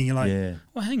 And then you're like,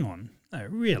 well, hang on. No,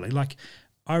 really? Like,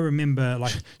 I remember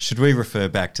like... Should we refer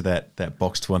back to that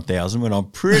box to 1,000 when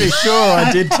I'm pretty sure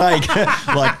I did take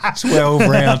like 12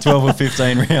 or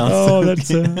 15 rounds? Oh,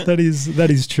 that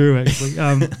is true actually.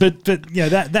 But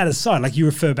that aside, like you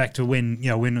refer back to when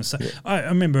I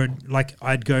remember like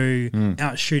I'd go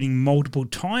out shooting multiple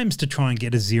times to try and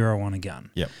get a 0 on a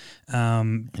gun. Yep.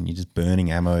 And you're just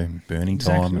burning ammo, burning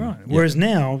exactly time. Right. Whereas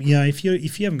now, if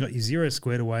you haven't got your 0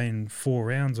 squared away in 4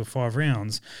 rounds or 5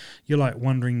 rounds, you're like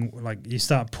wondering, like you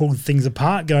start pulling things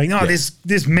apart, going,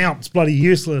 this mount's bloody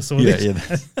useless, or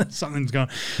something's going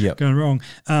wrong.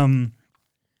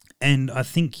 And I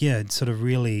think it's sort of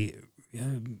really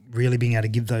being able to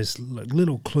give those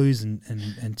little clues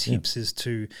and tips as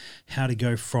to how to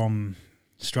go from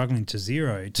struggling to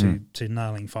 0 to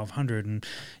nailing 500, and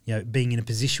being in a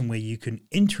position where you can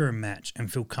enter a match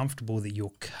and feel comfortable that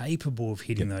you're capable of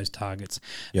hitting those targets,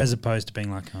 as opposed to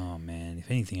being like, oh man, if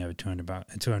anything over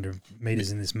 200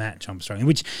 meters in this match, I'm struggling.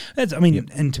 Which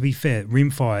and to be fair,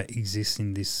 rimfire exists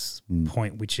in this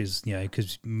point, which is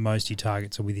because most of your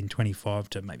targets are within 25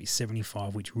 to maybe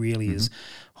 75, which really is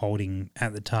holding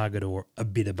at the target or a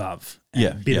bit above.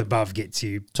 Above gets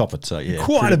you top it, so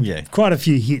quite a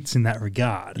few hits in that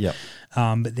regard. Yeah,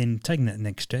 but then taking that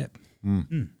next step.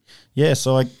 Yeah,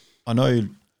 so I know,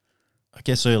 I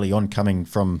guess early on coming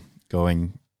from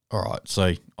going, all right,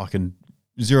 so I can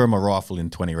 0 my rifle in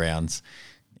 20 rounds,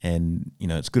 and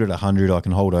it's good at 100. I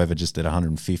can hold over just at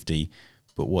 150.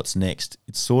 But what's next?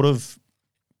 It's sort of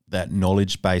that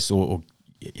knowledge base, or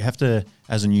you have to,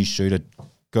 as a new shooter,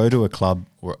 go to a club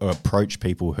or approach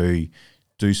people who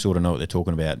do sort of know what they're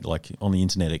talking about. Like on the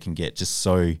internet, it can get just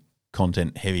so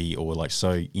content heavy or like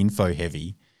so info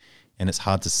heavy, and it's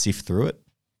hard to sift through it.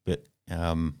 But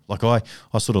like I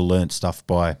sort of learnt stuff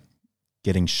by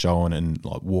getting shown and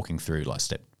like walking through like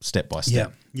step by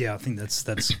step. Yeah. I think that's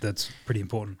pretty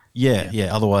important. Yeah.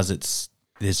 Otherwise,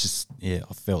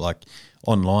 I felt like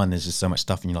online there's just so much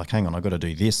stuff, and you're like, hang on, I got to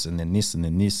do this and then this and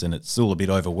then this, and it's all a bit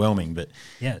overwhelming. But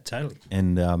yeah, totally.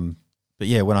 And but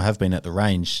yeah, when I have been at the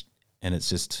range, and it's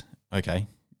just okay,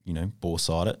 bore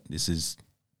side it. This is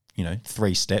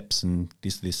 3 steps and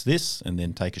this, and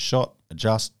then take a shot,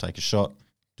 adjust, take a shot,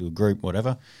 do a group,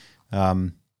 whatever.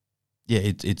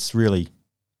 It's really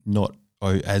not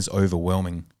as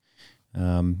overwhelming.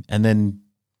 And then,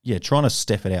 trying to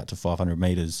step it out to 500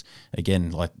 meters,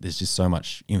 again, like there's just so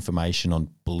much information on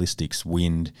ballistics,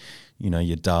 wind,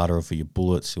 your data for your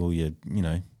bullets, all your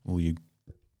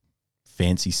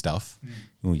fancy stuff,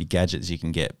 all your gadgets you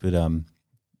can get. But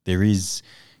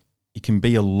it can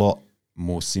be a lot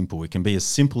more simple. It can be as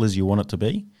simple as you want it to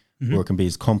be, or it can be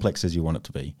as complex as you want it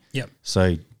to be. Yep.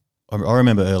 So I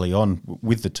remember early on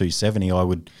with the 270, I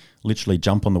would literally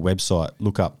jump on the website,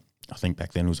 look up, I think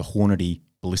back then it was a Hornady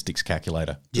ballistics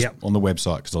calculator on the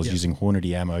website, because I was using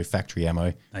Hornady ammo, factory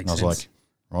ammo. And I was like,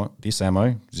 right, this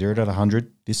ammo, 0 to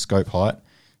 100, this scope height,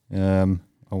 I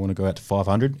want to go out to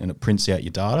 500, and it prints out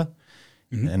your data.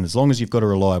 And as long as you've got a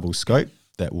reliable scope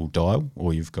that will dial,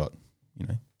 or you've got,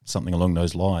 something along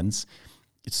those lines,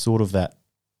 it's sort of that,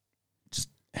 just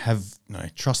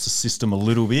trust the system a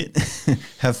little bit,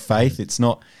 have faith. It's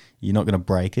not, you're not going to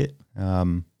break it.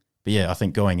 But yeah, I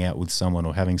think going out with someone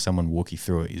or having someone walk you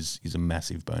through it is a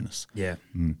massive bonus. Yeah,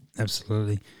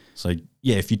 absolutely. So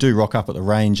yeah, if you do rock up at the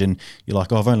range and you're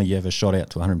like, I've only ever shot out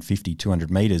to 150, 200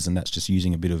 meters, and that's just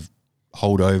using a bit of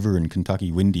holdover and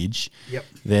Kentucky windage,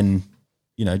 then,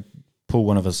 pull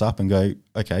one of us up and go,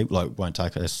 okay, like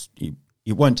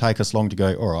it won't take us long to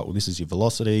go, all right, well, this is your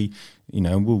velocity,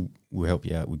 we'll help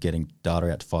you out with getting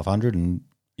data out to 500, and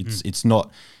it's not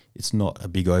a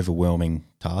big overwhelming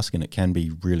task, and it can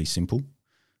be really simple.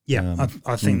 Yeah,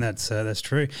 I think that's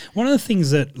true. One of the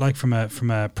things that, like, from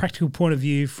a practical point of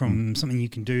view, from something you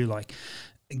can do, like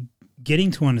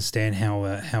getting to understand how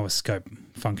a scope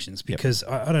functions, because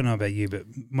I don't know about you, but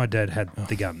my dad had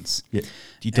the guns. Yeah.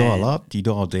 Do you dial up? Do you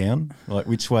dial down? Like,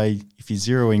 which way, if you're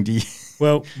zeroing, do you?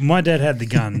 Well, my dad had the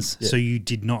guns, so you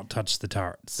did not touch the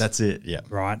turrets. That's it, yeah.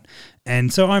 Right?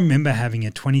 And so I remember having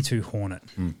a 22 Hornet,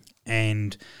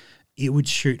 and it would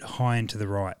shoot high and to the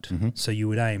right, so you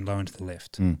would aim low and to the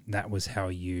left. That was how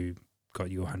you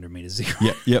got your 100 meter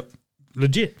zero. Yep.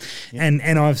 Legit. Yep.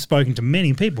 And I've spoken to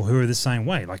many people who are the same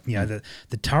way. Like, the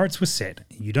turrets were set.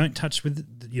 You don't mess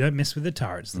with the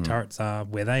turrets. The turrets are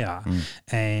where they are,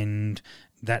 and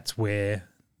that's where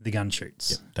the gun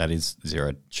shoots. Yep. That is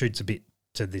zero. Shoots a bit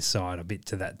to this side, a bit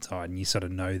to that side, and you sort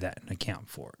of know that and account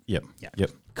for it.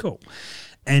 Yep. Cool.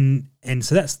 And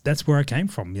so that's where I came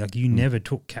from. Like, you never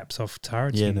took caps off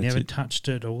turrets, you never touched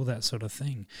it, all that sort of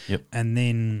thing. Yep. And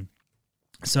then,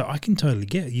 so I can totally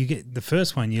get it. You get the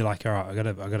first one, you're like, all right,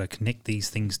 I gotta connect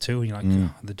these things too, and you're like,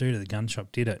 oh, the dude at the gun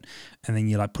shop did it, and then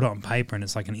you like put it on paper, and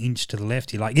it's like an inch to the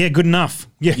left. You're like, yeah, good enough.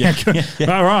 Yeah.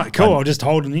 All right, cool. I'll just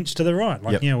hold an inch to the right.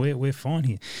 Like, we're fine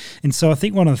here. And so I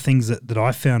think one of the things that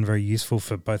I found very useful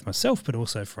for both myself, but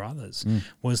also for others,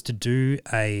 was to do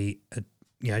try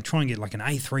and get like an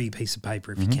A3 piece of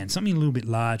paper if you can, something a little bit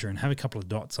larger, and have a couple of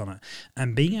dots on it,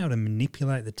 and being able to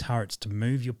manipulate the turrets to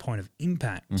move your point of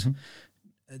impact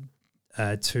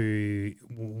to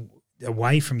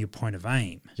away from your point of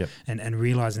aim, and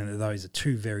realizing that those are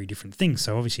two very different things.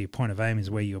 So obviously your point of aim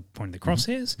is where you're pointing the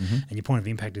crosshairs, and your point of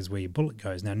impact is where your bullet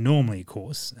goes. Now, normally, of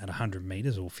course, at 100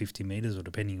 meters or 50 meters, or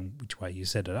depending on which way you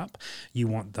set it up, you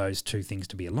want those two things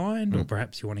to be aligned, or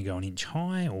perhaps you want to go an inch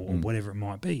high, or whatever it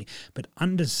might be. But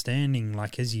understanding,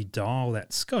 like, as you dial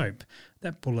that scope,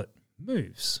 that bullet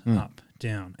moves up,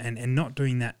 down, and not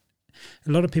doing that.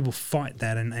 A lot of people fight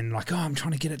that and like, oh, I'm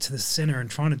trying to get it to the center and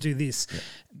trying to do this. Yeah.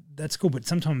 That's cool, but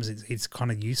sometimes it's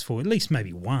kind of useful, at least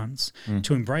maybe once,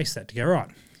 to embrace that, to go, right,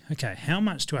 okay, how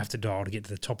much do I have to dial to get to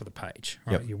the top of the page?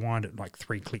 Right, you wind it like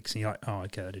 3 clicks, and you're like, oh,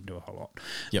 okay, I didn't do a whole lot.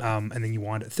 And then you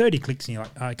wind it 30 clicks, and you're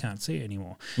like, oh, I can't see it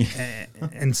anymore.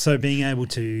 And so being able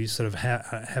to sort of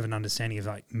have an understanding of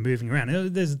like moving around.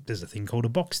 There's a thing called a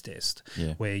box test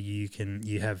where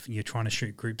you're trying to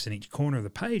shoot groups in each corner of the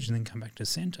page and then come back to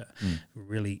center.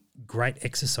 Really great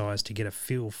exercise to get a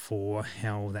feel for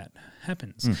how that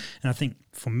happens. And I think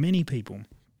for many people,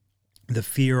 the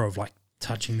fear of like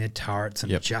touching their turrets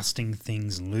and adjusting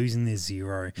things and losing their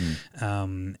zero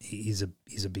is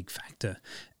a big factor.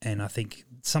 And I think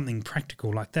something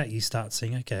practical like that, you start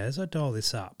seeing, okay, as I dial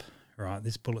this up, right,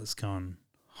 this bullet's gone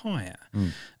higher,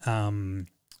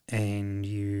 and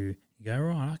you You go,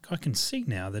 right, I can see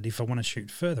now that if I want to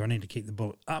shoot further, I need to keep the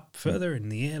bullet up further in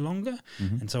the air longer.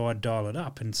 And so I dial it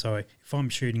up. And so if I'm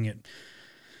shooting it,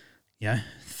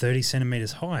 30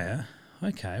 centimetres higher,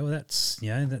 okay, well that's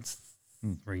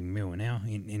 3 mil in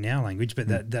our language, but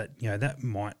that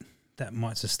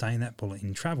might sustain that bullet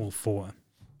in travel for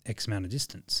X amount of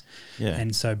distance. Yeah.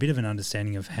 And so a bit of an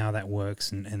understanding of how that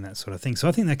works and that sort of thing. So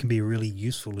I think that can be a really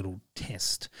useful little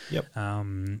test or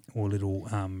little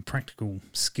practical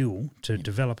skill to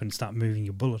develop and start moving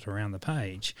your bullet around the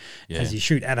page as you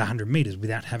shoot at 100 metres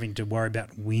without having to worry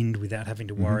about wind, without having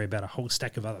to worry about a whole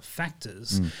stack of other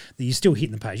factors that you're still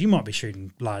hitting the page. You might be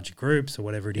shooting larger groups or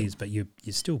whatever it is, but you're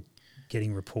still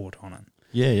getting report on it.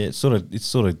 Yeah, it's sort of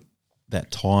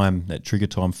that trigger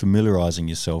time, familiarising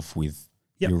yourself with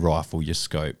your rifle, your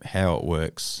scope, how it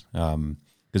works.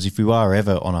 Because if you are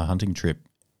ever on a hunting trip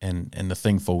and the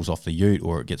thing falls off the ute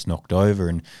or it gets knocked over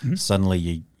and suddenly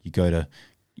you go to,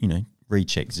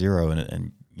 recheck zero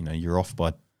and you're off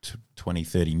by 20,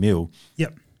 30 mil.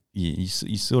 Yep. You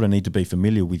sort of need to be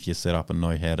familiar with your setup and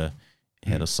know how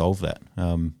to solve that.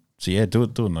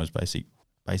 Doing those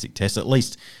basic tests, at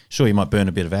least, sure, you might burn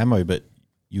a bit of ammo, but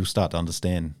you'll start to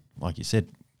understand, like you said,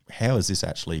 how is this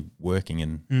actually working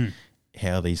and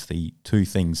how are these two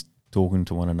things talking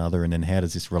to one another, and then how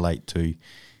does this relate to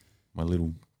my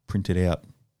little printed out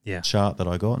chart that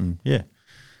I got? And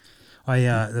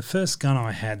the first gun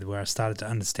I had where I started to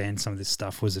understand some of this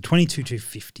stuff was a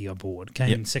 22-250 I bought.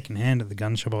 Came in second hand at the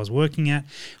gun shop I was working at.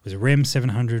 It was a REM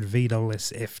 700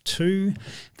 VSS F2.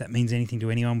 If that means anything to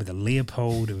anyone, with a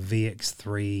Leopold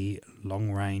VX3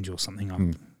 long range or something.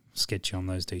 I'm sketchy on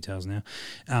those details now.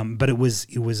 But it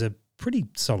was a pretty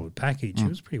solid package. It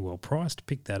was pretty well priced.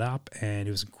 Picked that up, and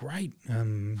it was great.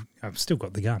 I've still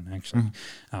got the gun actually,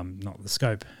 not the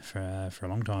scope for a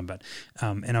long time. But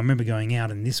and I remember going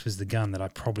out, and this was the gun that I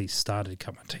probably started to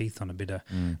cut my teeth on a bit of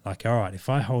like, all right, if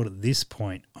I hold at this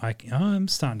point, I'm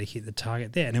starting to hit the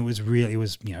target there. And it was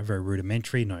very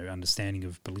rudimentary, no understanding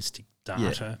of ballistic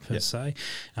data per se,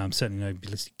 certainly no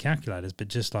ballistic calculators, but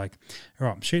just like, all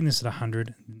right, I'm shooting this at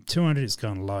 100, 200 it's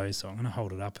gone low, so I'm going to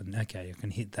hold it up and okay, I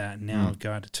can hit that, and now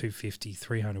go out to 250,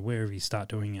 300, wherever you start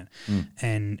doing it.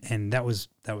 And that was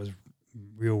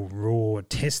real raw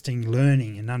testing,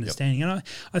 learning and understanding. And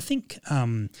I think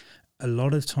a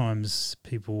lot of times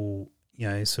people,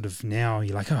 sort of now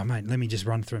you're like, oh, mate, let me just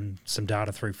run through some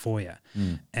data through for you.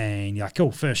 And you're like,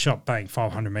 oh, first shot, bang,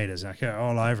 500 metres, like,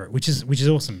 all over it, which is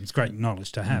awesome. It's great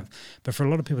knowledge to have. But for a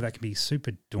lot of people, that can be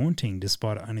super daunting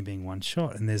despite it only being one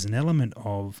shot. And there's an element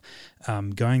of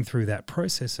going through that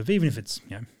process of, even if it's,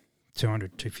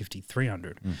 200, 250,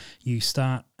 300, you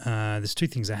start, there's two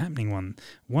things that are happening.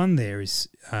 One there is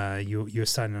you're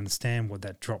starting to understand what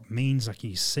that drop means, like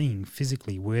you're seeing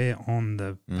physically where on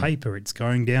the paper it's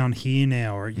going down here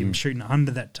now, or you're shooting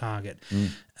under that target.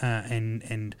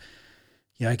 Okay,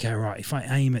 right, if I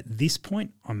aim at this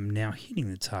point, I'm now hitting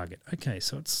the target. Okay,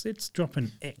 so it's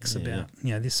dropping X about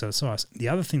this sort of size. The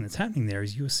other thing that's happening there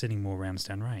is you're setting more rounds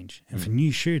down range. And for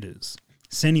new shooters,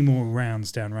 sending more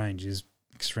rounds down range is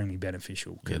extremely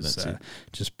beneficial because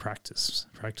just practice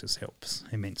helps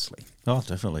immensely. Oh,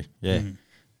 definitely, yeah.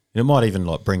 It might even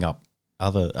like bring up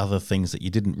other things that you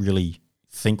didn't really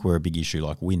think were a big issue,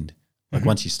 like wind. Like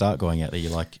once you start going out there,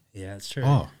 you're like, yeah, that's true.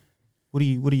 Oh, what do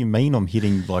you mean I'm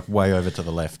hitting like way over to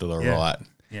the left or the right?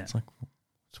 Yeah, it's like,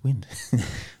 it's wind.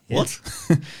 What?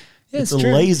 Yeah, it's a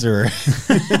true. Laser.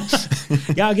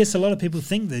 Yeah, I guess a lot of people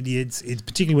think that it's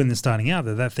particularly when they're starting out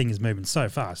that thing is moving so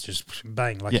fast, just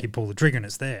bang, like you pull the trigger and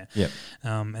it's there. Yeah.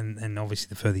 And obviously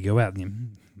the further you go out,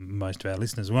 most of our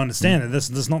listeners will understand that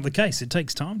that's not the case. It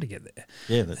takes time to get there.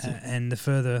 Yeah, that's it. And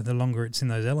the longer it's in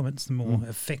those elements, the more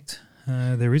effect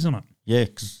there is on it. Yeah,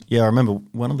 I remember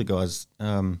one of the guys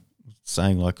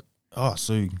saying like, oh,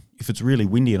 so if it's really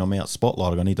windy and I'm out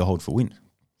spotlighting, I need to hold for wind.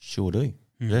 Sure do.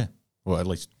 Yeah. Well, at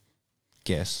least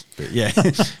guess, but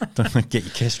don't get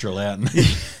your Kestrel out. And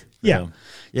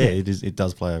it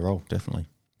does play a role, definitely.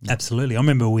 Absolutely. I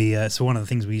remember so one of the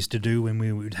things we used to do when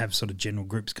we would have sort of general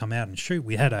groups come out and shoot,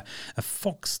 we had a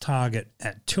fox target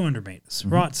at 200 metres,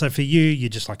 right? So for you're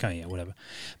just like, oh yeah, whatever.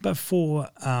 But for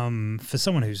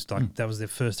someone who's like, that was their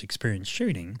first experience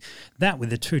shooting, that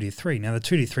with the 223, now the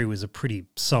 223 was a pretty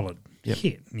solid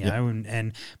hit, you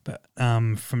know, but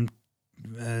from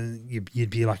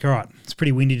you'd be like, all right, it's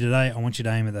pretty windy today. I want you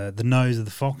to aim at the nose of the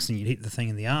fox, and you'd hit the thing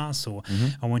in the arse, or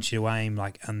I want you to aim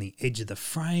like on the edge of the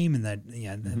frame, and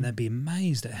they'd be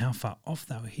amazed at how far off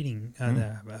they were hitting,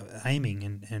 aiming,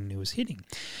 and it was hitting.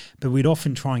 But we'd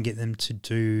often try and get them to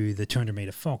do the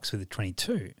 200-meter fox with a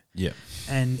 22. Yeah,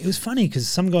 and it was funny because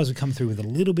some guys would come through with a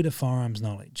little bit of firearms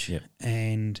knowledge,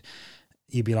 and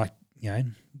you'd be like,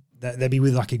 they'd be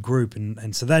with like a group,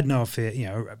 and so they'd know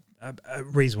a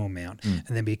reasonable amount, and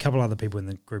there'd be a couple other people in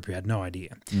the group who had no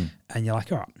idea, and you're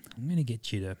like, all right, I'm going to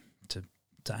get you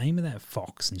to aim at that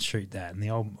fox and shoot that, and the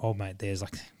old mate there's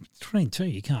like 22,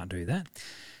 you can't do that.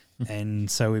 And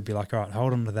so we'd be like, all right,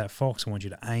 hold on to that fox. I want you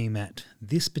to aim at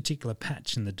this particular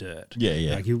patch in the dirt. Yeah,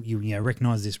 yeah. Like you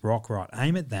recognize this rock, right?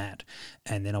 Aim at that,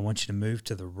 and then I want you to move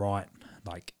to the right,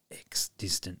 like X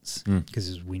distance, because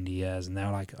it's windy as. And they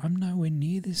were like, I'm nowhere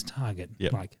near this target.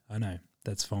 Yep. Like, I know,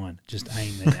 that's fine. Just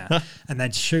aim there. And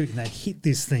they'd shoot and they'd hit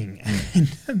this thing,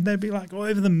 and they'd be like,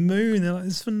 over the moon. They're like,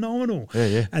 it's phenomenal. Yeah,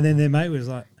 yeah. And then their mate was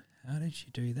like, how did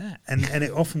you do that? And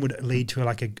it often would lead to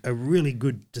like a really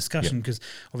good discussion, because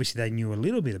obviously they knew a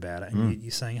little bit about it. And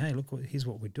you're saying, hey, look, here's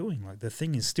what we're doing. Like the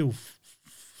thing is still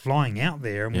flying out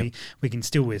there, and we're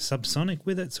subsonic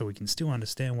with it, so we can still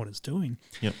understand what it's doing.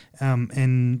 Yep.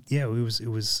 And yeah, it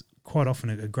was quite often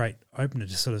a great opener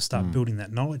to sort of start building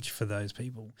that knowledge for those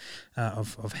people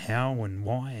of how and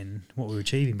why and what we were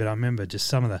achieving. But I remember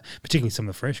just particularly some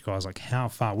of the fresh guys, like how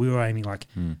far we were aiming, like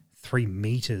 3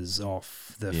 meters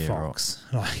off the fox.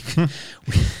 Right. Like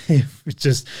it's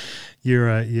just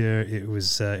it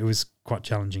was quite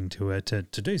challenging to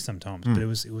do sometimes, but it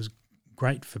was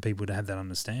great for people to have that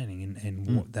understanding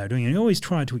and what they're doing. And you always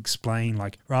try to explain,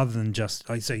 like, rather than just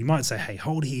like, so you might say, hey,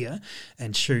 hold here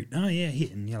and shoot. Oh yeah,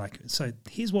 hit. And you're like, so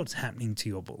here's what's happening to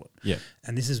your bullet. Yeah.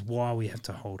 And this is why we have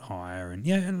to hold higher. And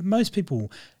and most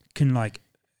people can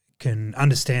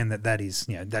understand that is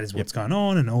what's going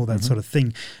on and all that sort of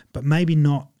thing, but maybe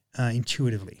not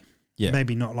intuitively. Yeah.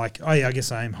 Maybe not like, oh yeah, I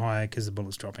guess I aim higher because the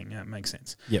bullet's dropping. Yeah, it makes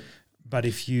sense. Yep. But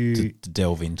if you to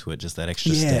delve into it, just that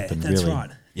extra step, and that's really,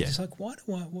 right. Yeah. It's like,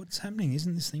 what's happening?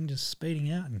 Isn't this thing just speeding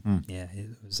out? And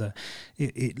it was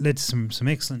it led to some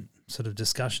excellent sort of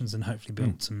discussions, and hopefully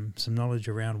built some knowledge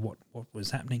around what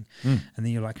was happening. And then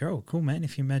you're like, oh, cool, man.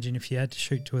 If you imagine if you had to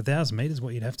shoot to 1,000 meters,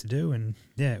 what you'd have to do, and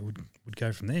it would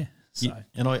go from there. So. Yeah,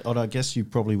 and I guess you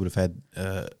probably would have had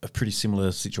a pretty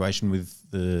similar situation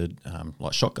with the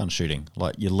like shotgun shooting.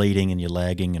 Like you're leading and you're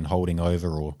lagging and holding over,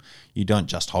 or you don't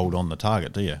just hold on the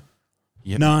target, do you?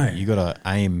 No. You got to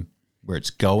aim where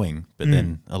it's going, but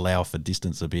then allow for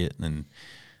distance a bit, and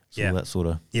all that sort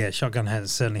of. Yeah, shotgun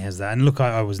certainly has that. And look,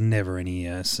 I was never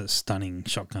any stunning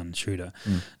shotgun shooter.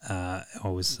 I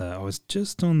was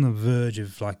just on the verge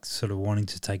of like sort of wanting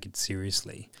to take it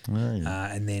seriously. Oh,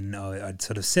 yeah. And then I'd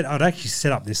actually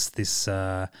set up this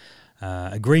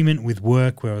agreement with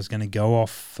work where I was going to go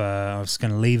off. I was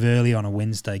going to leave early on a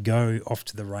Wednesday, go off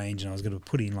to the range, and I was going to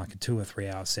put in like a 2 or 3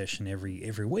 hour session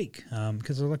every week,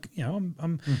 because I was like,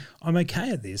 I'm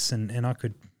okay at this, and I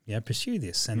could pursue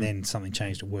this. And then something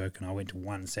changed at work, and I went to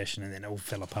one session, and then it all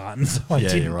fell apart, and so I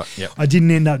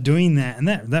didn't end up doing that. And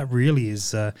that really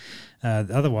is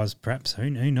otherwise, perhaps who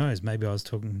knows, maybe I was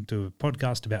talking to a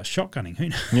podcast about shotgunning, who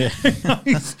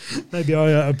knows? Maybe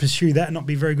I pursue that and not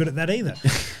be very good at that either.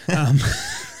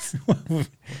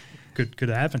 Could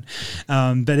happen.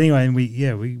 But anyway,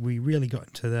 we really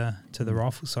got to the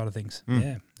rifle side of things.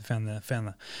 I found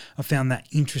that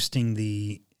interesting,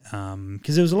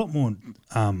 because there was a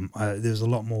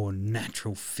lot more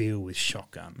natural feel with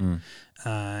shotgun,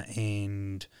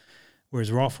 and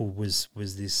whereas rifle was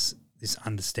this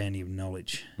understanding of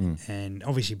knowledge, and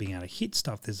obviously being able to hit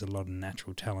stuff. There's a lot of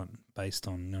natural talent based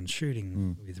on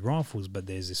shooting with rifles, but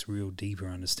there's this real deeper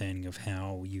understanding of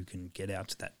how you can get out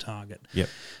to that target. Yep.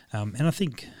 And I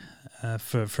think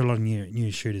for a lot of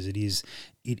new shooters, it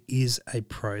is a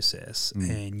process,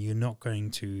 and you're not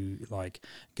going to like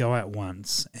go out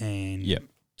once and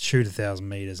shoot 1,000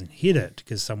 meters and hit it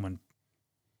because someone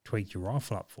tweaked your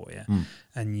rifle up for you,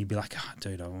 and you'd be like, oh,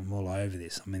 dude, I'm all over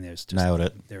this. I mean, there's just nailed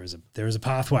it. There is a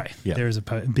pathway. Yep. There is a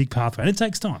big pathway, and it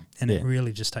takes time, and it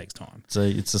really just takes time. So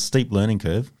it's a steep learning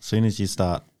curve. As soon as you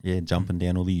start, jumping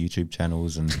down all the YouTube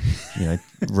channels and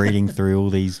reading through all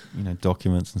these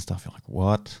documents and stuff, you're like,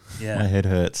 what? Yeah, my head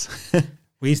hurts.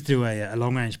 We used to do a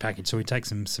long range package, so we take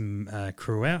some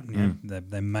crew out. And,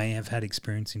 they may have had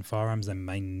experience in firearms, they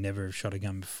may never have shot a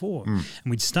gun before, and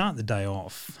we'd start the day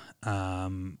off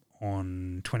on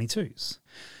 22s,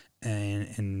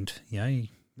 and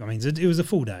I mean, it was a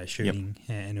full day of shooting,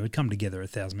 and it would come together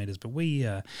 1,000 meters. But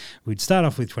we'd start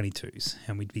off with 22s,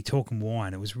 and we'd be talking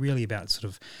wine. It was really about sort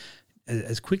of,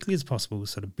 as quickly as possible,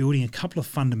 sort of building a couple of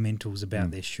fundamentals about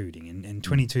their shooting. And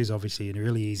 22 is obviously in a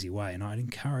really easy way. And I'd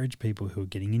encourage people who are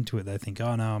getting into it, they think,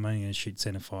 oh, no, I'm only going to shoot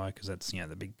centerfire because that's,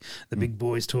 the big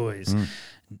boys' toys.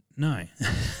 No.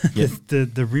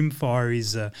 The rimfire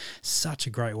is such a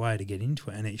great way to get into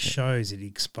it. And it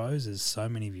exposes so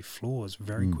many of your flaws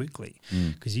very quickly,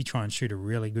 because you try and shoot a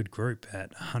really good group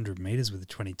at 100 meters with a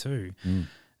 22.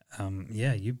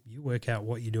 you work out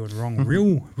what you're doing wrong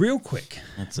real quick.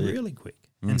 That's really quick.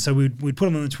 And so we'd put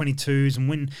them on the 22s, and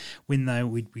when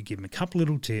we'd give them a couple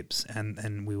little tips,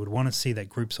 and we would want to see that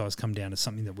group size come down to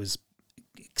something that was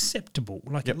acceptable,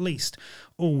 like at least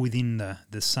all within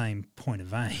the same point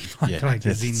of aim, like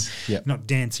as in not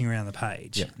dancing around the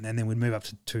page. And then we'd move up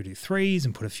to 223s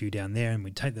and put a few down there, and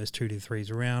we'd take those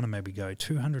 223s around and maybe go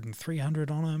 200 and 300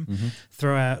 on them,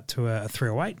 throw out to a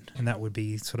 308, and that would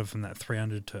be sort of from that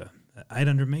 300 to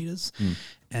 800 meters,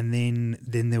 and then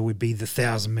there would be the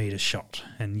 1,000 meter shot,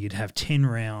 and you'd have 10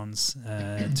 rounds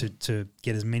to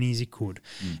get as many as you could.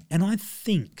 And I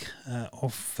think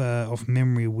off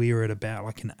memory, we were at about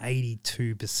like an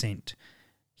 82%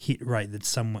 hit rate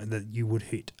that you would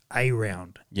hit a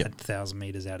round at 1,000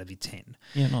 metres out of your 10.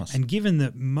 Yeah, nice. And given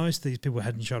that most of these people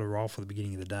hadn't shot a rifle at the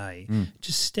beginning of the day,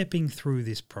 just stepping through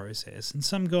this process, and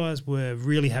some guys were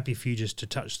really happy for you just to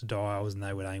touch the dials and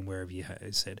they would aim wherever you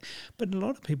said. But a lot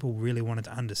of people really wanted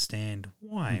to understand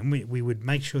why. And we would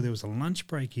make sure there was a lunch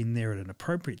break in there at an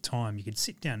appropriate time. You could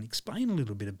sit down and explain a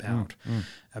little bit about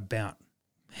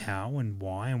how and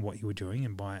why and what you were doing,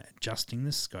 and by adjusting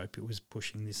the scope, it was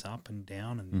pushing this up and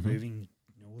down and moving,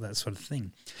 all that sort of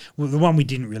thing. Well, the one we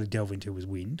didn't really delve into was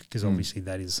wind, because obviously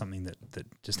that is something that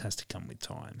just has to come with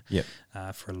time.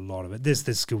 For a lot of it, there's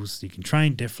skills you can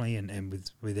train definitely, and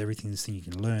with everything, this thing you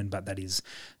can learn, but that is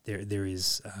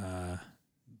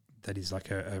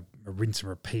like a rinse and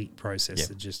repeat process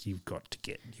that just you've got to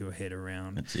get your head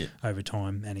around over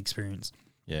time and experience.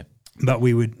 But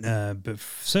we would, but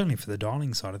certainly for the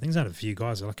dialing side of things, I had a few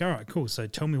guys who were like, all right, cool, so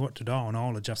tell me what to dial and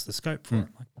I'll adjust the scope for it.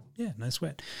 Like, yeah, no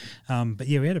sweat. But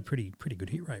yeah, we had a pretty good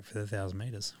hit rate for the 1,000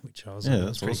 metres, which I was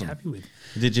pretty awesome. happy with.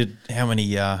 How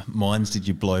many mines did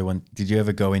you blow? Did you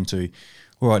ever go into,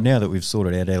 all right, now that we've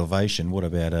sorted out elevation, what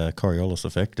about Coriolis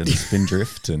effect and spin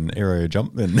drift and aero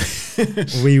jump? And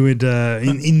we would,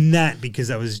 in that, because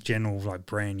that was general, like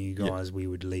brand new guys, we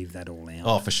would leave that all out.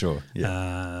 Oh, for sure.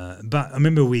 But I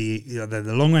remember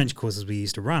the long range courses we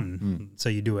used to run. So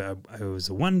you do it was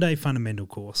a 1 day fundamental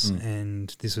course,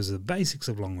 and this was the basics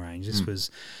of long range. This was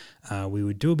we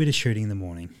would do a bit of shooting in the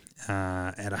morning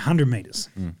at 100 metres.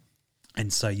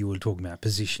 And so you were talking about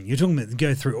position. You're talking about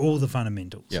go through all the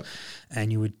fundamentals.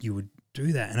 And you would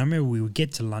do that. And I remember we would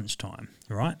get to lunchtime,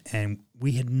 right? And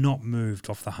we had not moved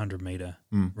off the 100 metre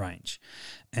range.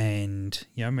 And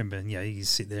I remember, you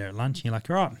sit there at lunch and you're like,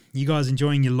 all right, you guys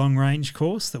enjoying your long range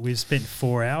course that we've spent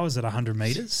 4 hours at 100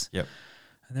 metres? And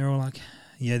they're all like,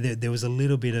 there was a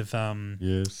little bit of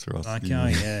yes, Ross, like,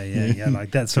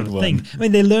 like that sort of thing. I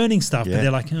mean, they're learning stuff, but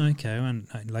they're like, oh, okay,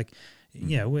 and like.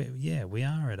 We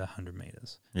are at 100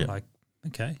 metres. Like,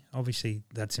 okay, obviously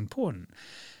that's important.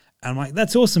 And I'm like,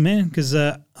 that's awesome, man, because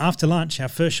after lunch, our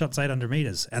first shot's 800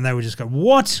 metres. And they would just go,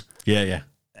 what?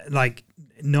 Like,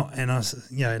 not, and I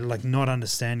was, like not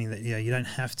understanding that, you don't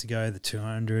have to go the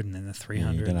 200 and then the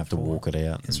 300. You don't have to walk it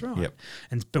out. That's right.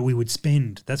 But we would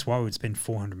spend, that's why we would spend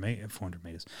 400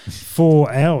 metres,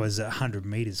 4 hours at 100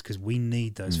 metres, because we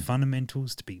need those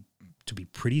fundamentals to be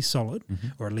pretty solid,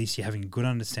 or at least you're having a good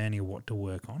understanding of what to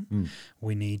work on.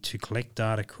 We need to collect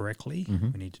data correctly.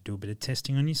 We need to do a bit of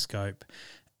testing on your scope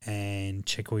and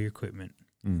check all your equipment.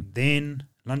 Then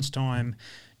lunchtime,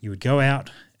 you would go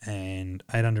out and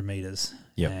 800 metres.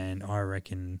 And I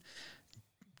reckon,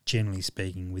 generally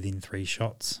speaking, within 3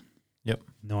 shots,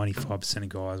 95% of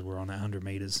guys were on 100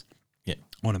 metres.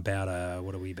 On about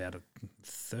about a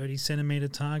 30 centimetre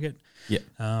target.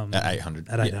 At 800.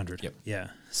 At 800.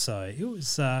 So it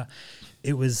was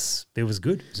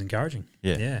good. It was encouraging.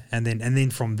 And then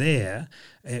from there,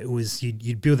 it was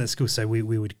you'd build that skill. So we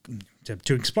would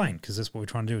to explain, because that's what we're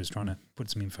trying to do, is trying to put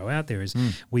some info out there, is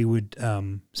we would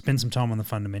spend some time on the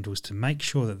fundamentals to make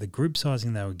sure that the group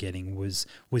sizing they were getting was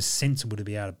sensible to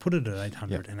be able to put it at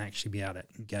 800 and actually be able to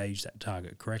engage that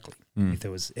target correctly. If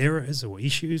there was errors or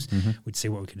issues, we'd see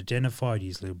what we could identify. We'd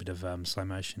use a little bit of slow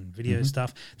motion video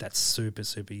stuff. That's super,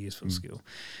 super useful skill.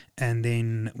 And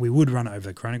then we would run over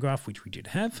the chronograph, which we did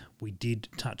have. We did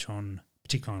touch on,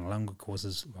 particularly on longer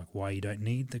courses, like why you don't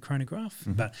need the chronograph.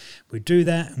 But we'd do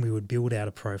that, and we would build out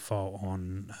a profile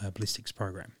on a ballistics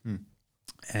program.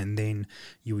 And then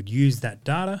you would use that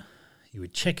data. You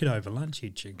would check it over lunch.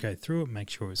 You'd go through it, make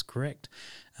sure it was correct.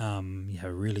 You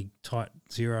have a really tight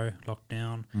zero locked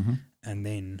down, and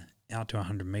then out to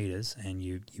 100 metres, and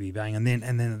you be bang. And then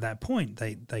at that point,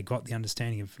 they got the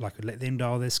understanding of, like, let them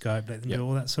dial their scope, let them do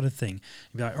all that sort of thing.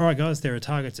 You'd be like, all right, guys, there are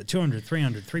targets at 200,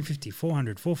 300, 350,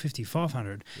 400, 450,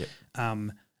 500.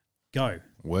 go.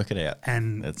 Work it out.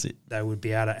 And that's it. They would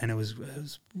be able to, and it was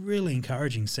really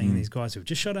encouraging seeing these guys who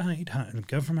just shot 800,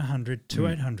 go from 100 to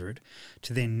 800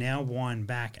 to then now wind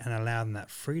back and allow them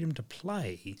that freedom to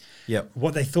play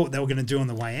what they thought they were going to do on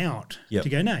the way out to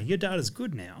go, no, your data's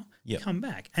good now, come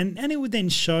back. And it would then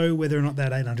show whether or not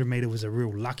that 800 metre was a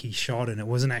real lucky shot and it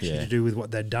wasn't actually to do with what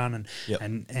they'd done.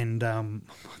 And I'll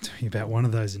tell you about one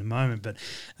of those in a moment, but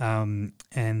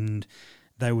and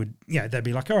they would, they'd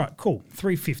be like, all right, cool,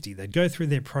 350. They'd go through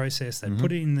their process, they'd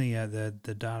put it in the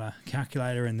data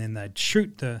calculator, and then they'd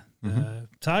shoot the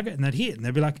target, and they'd hit, and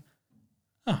they'd be like,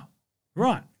 oh,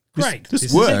 right, great,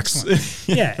 this works.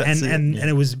 and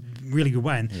it was really good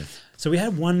way. And so we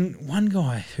had one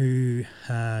guy who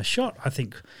shot, I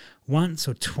think, once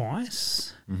or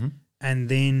twice, and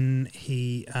then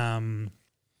he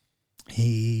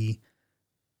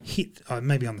hit,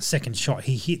 maybe on the second shot,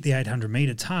 he hit the 800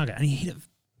 metre target, and he hit it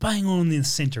bang on in the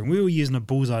centre. And we were using a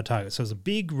bullseye target. So it was a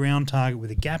big round target with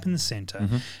a gap in the centre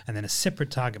and then a separate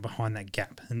target behind that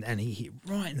gap. And he hit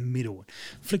right in the middle,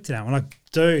 flicked it out. We're like,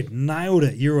 dude, nailed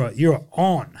it. You're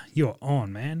on. You're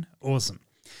on, man. Awesome.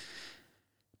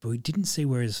 But we didn't see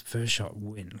where his first shot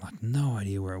went. Like, no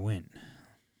idea where it went.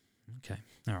 Okay.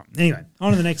 All right. Anyway,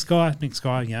 on to the next guy. Next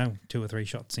guy, 2 or 3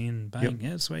 shots in. Bang.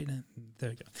 Yeah, sweet.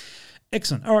 There we go.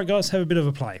 Excellent. All right, guys, have a bit of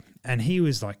a play. And he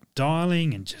was like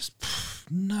dialing and just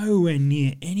nowhere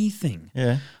near anything.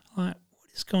 Yeah. Like, what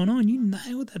is going on? You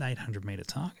nailed that 800 metre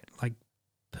target, like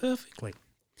perfectly.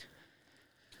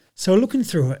 So looking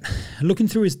through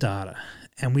his data,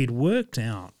 and we'd worked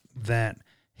out that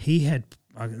he had.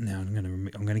 Now I'm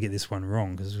going to get this one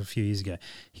wrong because it was a few years ago.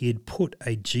 He had put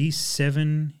a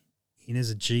G7 in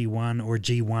as a G1 or a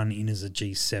G1 in as a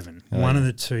G7. One of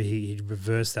the two, he'd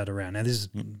reversed that around. Now, this is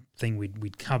a thing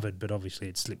we'd covered, but obviously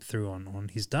it slipped through on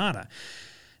his data.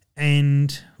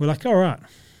 And we're like, all right,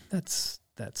 that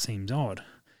seems odd.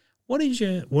 What did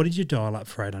you dial up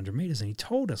for 800 metres? And he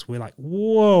told us. We're like,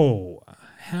 whoa,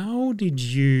 how did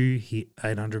you hit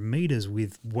 800 metres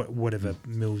with whatever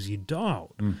mils you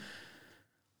dialed?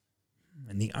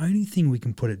 And the only thing we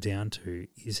can put it down to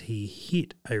is he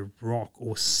hit a rock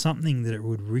or something that it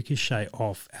would ricochet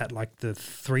off at like the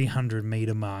 300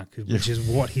 metre mark, which is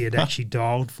what he had actually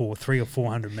dialed for, 300 or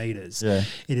 400 metres. Yeah.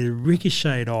 It had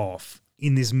ricocheted off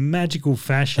in this magical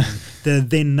fashion that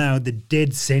then nailed the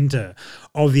dead centre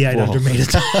of the 800 metre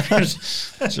target.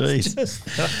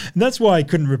 Jeez. That's why he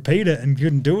couldn't repeat it and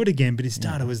couldn't do it again, but his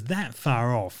data was that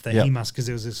far off that he must, because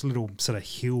there was this little sort of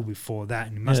hill before that,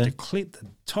 and he must have clipped the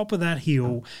top of that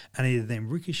hill and it then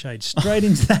ricocheted straight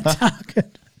into that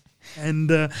target. And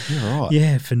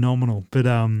phenomenal.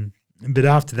 But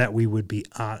after that, we would be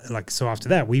after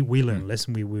that, we learned a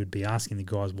lesson. We would be asking the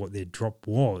guys what their drop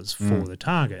was for the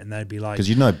target, and they'd be like, because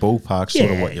ballpark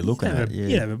sort of what you're looking at.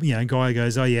 A guy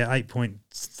goes,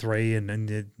 8.3 and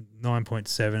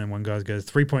 9.7, and one guy goes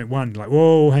 3.1. Like,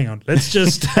 whoa, hang on, let's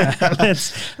just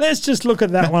let's just look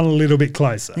at that one a little bit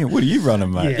closer. Yeah, what are you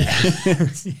running, mate? Yeah.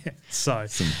 So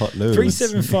some hot lures.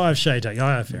 375 shade take.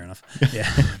 Oh, fair enough.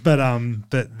 Yeah, but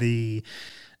the.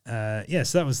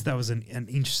 So that was an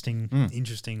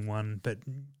interesting one, but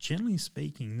generally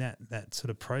speaking, that sort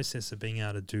of process of being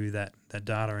able to do that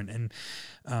data and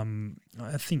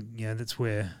I think that's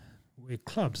where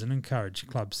clubs and encourage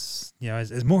clubs,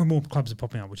 as more and more clubs are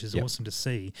popping up, which is awesome to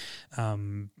see.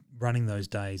 Running those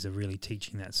days are really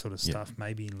teaching that sort of stuff.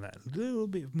 Maybe in that little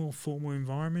bit more formal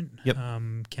environment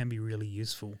can be really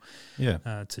useful.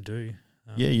 To do.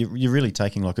 You're really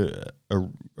taking like a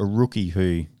rookie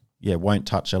who. Won't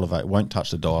touch elevate, won't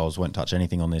touch the dials, won't touch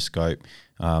anything on their scope,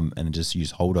 and just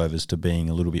use holdovers to being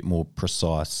a little bit more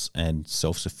precise and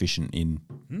self-sufficient in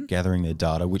gathering their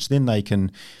data, which then they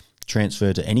can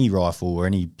transfer to any rifle or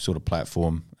any sort of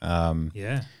platform.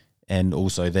 And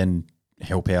also then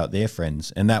help out their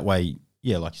friends. And that way,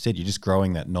 like you said, you're just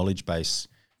growing that knowledge base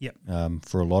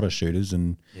for a lot of shooters.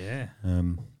 And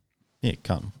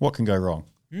what can go wrong?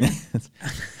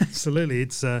 Absolutely.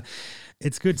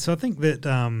 It's good. So I think that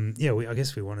I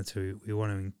guess we want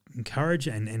to encourage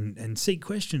and seek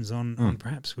questions on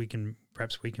perhaps we can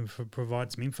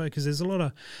provide some info, because there's a lot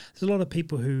of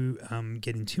people who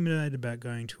get intimidated about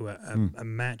going to a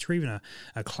match or even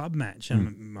a club match.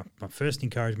 And my first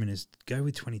encouragement is go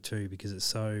with 22, because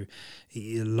it's a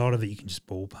lot of it you can just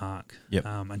ballpark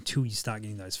until you start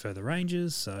getting those further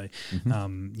ranges. So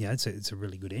it's a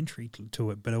really good entry to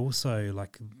it, but also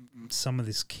like some of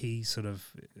this key sort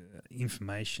of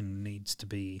information needs to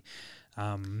be.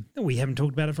 We haven't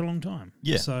talked about it for a long time.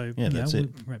 Yeah. So that's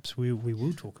it. Perhaps we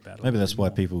will talk about it. Maybe that's why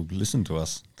people listen to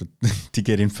us to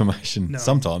get information.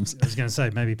 Sometimes I was going to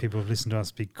say maybe people have listened to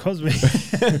us because we.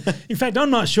 In fact, I'm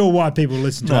not sure why people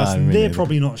listen to us. And they're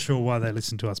probably not sure why they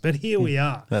listen to us. But here we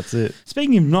are. That's it.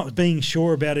 Speaking of not being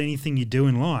sure about anything you do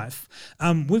in life,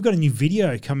 we've got a new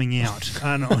video coming out.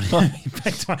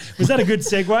 Was that a good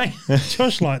segue?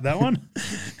 Josh liked that one.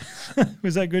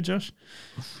 Was that good, Josh?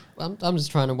 I'm just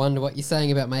trying to wonder what you're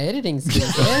saying about my editing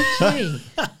skills there. Gee.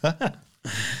 I'm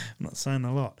not saying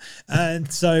a lot.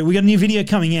 So we got a new video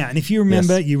coming out. And if you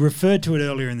remember, you referred to it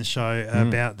earlier in the show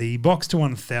about the Box to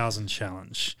 1,000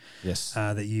 challenge. Yes.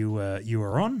 That you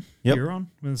were on. Yep. You were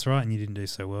on. That's right. And you didn't do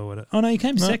so well with it. Oh, no, you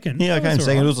came second. Yeah, I came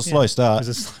second. Right. It was a slow start. It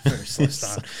was a very slow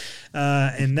start.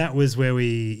 And that was where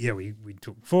we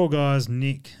took 4 guys,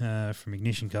 Nick from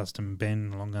Ignition Custom,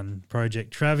 Ben, Long Gun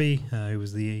Project, Travi, who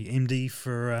was the MD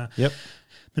for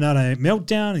Monado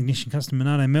Meltdown, Ignition Custom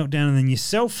Monado Meltdown, and then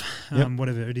yourself,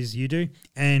 whatever it is you do.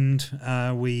 And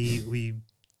we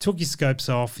took your scopes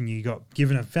off and you got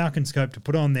given a Falcon scope to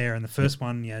put on there, and the first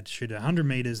one you had to shoot 100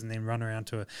 metres and then run around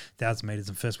to 1,000 metres,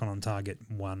 and first one on target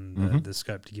won the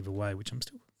scope to give away, which I'm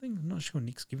not sure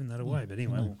Nick's given that away, but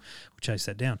anyway, we'll chase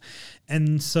that down.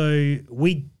 And so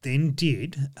we then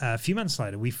did, a few months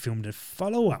later, we filmed a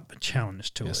follow-up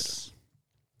challenge to it,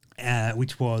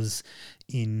 which was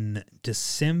in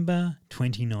December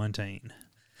 2019.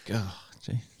 God,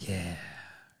 gee. Yeah.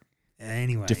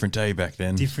 Anyway. Different day back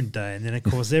then. Different day. And then, of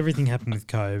course, everything happened with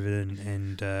COVID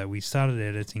and we started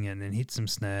editing it and then hit some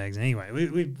snags. Anyway,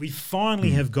 we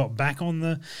finally have got back on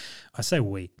the – I say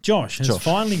we. Josh has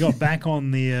finally got back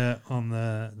on the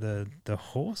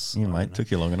horse. Yeah, mate. Took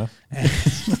you long enough.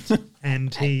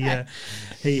 And he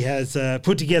has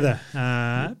put together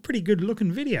a pretty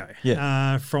good-looking video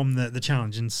from the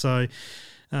challenge. And so,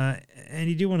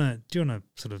 Andy, do you want to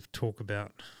sort of talk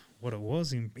about – what it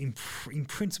was in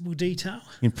principal detail?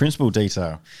 In principal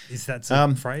detail. Is that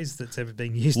a phrase that's ever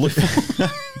been used before?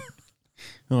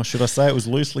 Should I say it was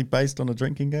loosely based on a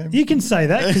drinking game? You can say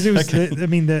that because it was.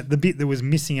 The bit that was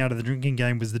missing out of the drinking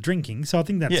game was the drinking, so I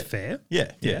think that's fair.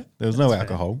 Yeah. There was no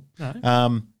alcohol.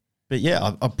 No. But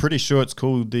yeah, I'm pretty sure it's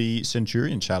called the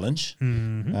Centurion Challenge.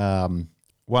 Mm-hmm.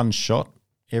 1 shot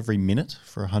every minute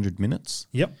for 100 minutes.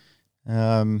 Yep.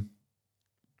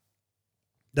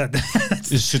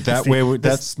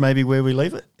 That's maybe where we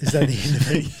leave it. Is that the end of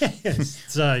it? Yes.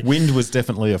 So wind was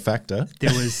definitely a factor.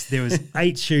 There was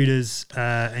 8 shooters,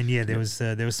 and there was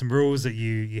some rules that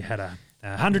you had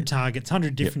 100 targets,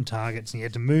 100 different targets, and you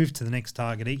had to move to the next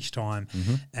target each time,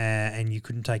 and you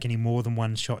couldn't take any more than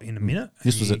 1 shot in a minute.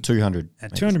 This was at 200.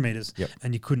 At 200 meters,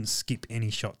 and you couldn't skip any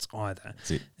shots either.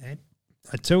 That's it. And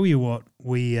I tell you what,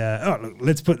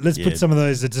 let's put some of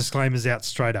those disclaimers out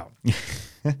straight up.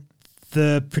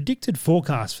 The predicted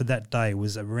forecast for that day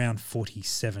was around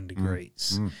 47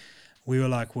 degrees. We were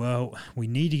like, well, we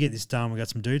need to get this done. We got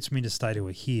some dudes from Interstate who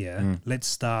are here. Let's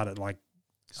start at like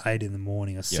 8 in the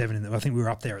morning or 7 in the. I think we were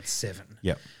up there at 7.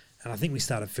 Yep. And I think we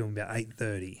started filming about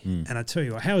 8:30. And I tell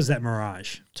you what, how was that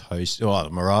Mirage? Toast. Oh,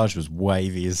 the Mirage was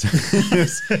wavies.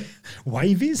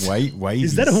 Wavies? Wavies.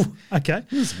 Is that okay?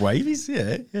 It was wavies,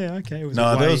 yeah. Yeah, okay. It was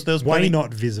there was way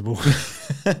not visible.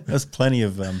 There's plenty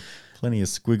of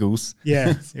squiggles.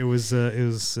 Yeah, it was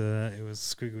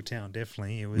Squiggle Town,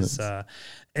 definitely. It was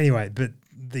anyway, but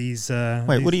these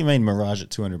Wait, what do you mean Mirage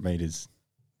at 200 meters?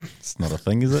 It's not a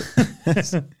thing, is it?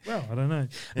 Well, I don't know.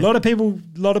 A lot of people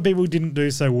didn't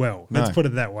do so well. Let's put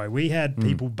it that way. We had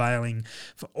people bailing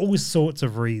for all sorts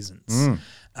of reasons.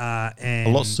 And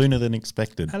a lot sooner than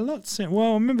expected.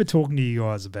 Well, I remember talking to you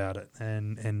guys about it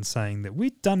and saying that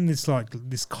we'd done this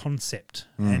concept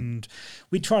and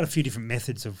we tried a few different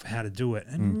methods of how to do it,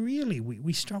 and really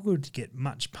we struggled to get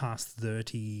much past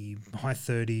 30, high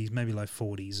 30s, maybe low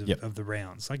 40s of the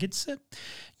rounds. Like it's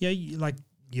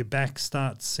your back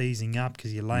starts seizing up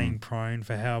because you're laying prone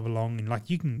for however long, and like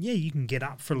you can get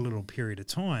up for a little period of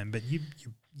time, but you've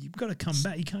got to come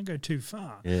back. You can't go too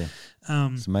far. Yeah,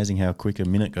 it's amazing how quick a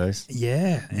minute goes.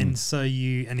 Yeah, and so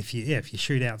if you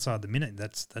shoot outside the minute,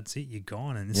 that's it. You're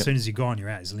gone, and as soon as you're gone, you're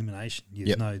out. It's elimination.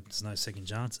 There's no second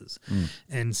chances,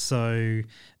 and so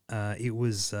it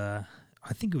was.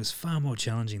 I think it was far more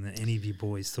challenging than any of you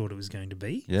boys thought it was going to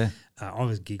be. Yeah. I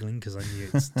was giggling because I knew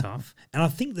it's tough. And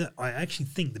I actually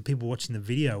think that people watching the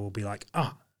video will be like,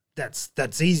 that's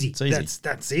easy. It's easy.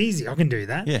 That's easy. I can do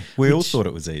that. Yeah. We all thought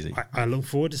it was easy. I look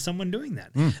forward to someone doing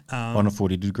that. On a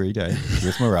 40-degree day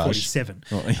with Mirage. 47.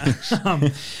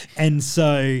 And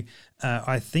so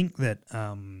I think that,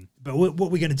 but what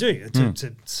we're going to do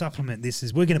to supplement this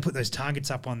is we're going to put those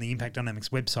targets up on the Impact Dynamics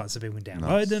website so people can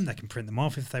download them. They can print them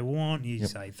off if they want. You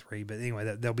say 3, but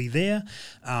anyway, they'll be there.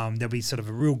 There'll be sort of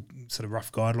a real sort of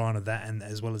rough guideline of that, and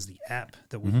as well as the app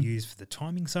that we use for the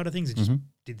timing side of things. It just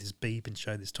did this beep and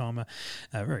show this timer.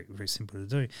 Very, very simple to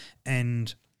do.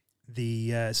 And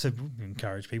so we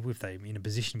encourage people if they're in a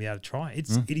position to be able to try it.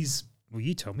 It is. Well,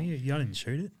 you told me. I didn't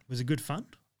shoot it. Was it good fun?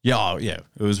 Yeah,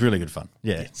 it was really good fun.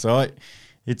 Yeah. So it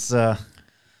takes a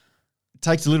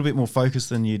little bit more focus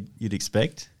than you'd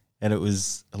expect, and it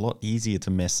was a lot easier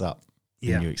to mess up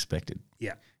than you expected.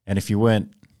 Yeah. And if you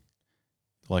weren't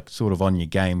like sort of on your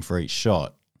game for each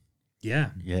shot,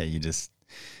 you just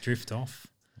drift off.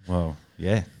 Well,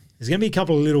 yeah. There's going to be a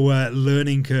couple of little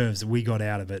learning curves that we got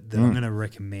out of it that I'm going to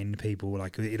recommend people.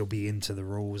 Like it'll be into the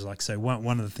rules. Like so,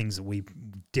 one of the things that we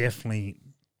definitely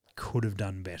could have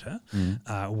done better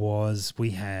was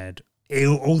we had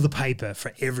all the paper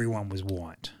for everyone was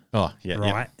white. Oh, yeah.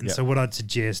 Right. And so what I'd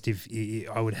suggest if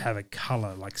I would have a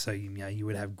color, like, so, you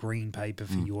would have green paper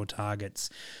for your targets.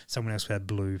 Someone else would have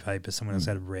blue paper. Someone else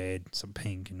had red, some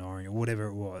pink and orange or whatever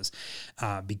it was,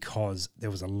 because there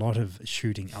was a lot of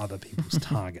shooting other people's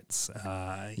targets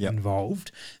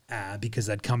involved, because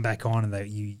they'd come back on and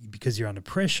because you're under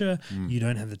pressure, you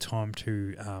don't have the time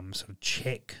to sort of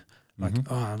check.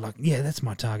 That's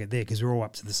my target there because we're all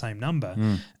up to the same number.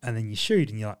 And then you shoot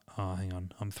and you're like, oh, hang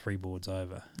on, I'm 3 boards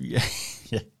over. Yeah.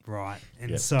 Right.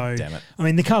 And so, damn it. I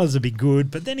mean, the colours would be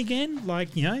good, but then again,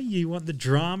 like, you want the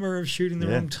drama of shooting the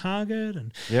wrong target.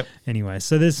 And anyway,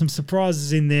 so there's some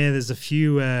surprises in there. There's a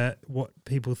few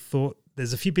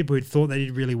There's a few people who thought they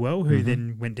did really well who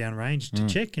then went down range to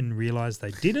check and realised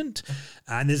they didn't.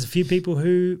 And there's a few people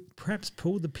who perhaps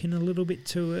pulled the pin a little bit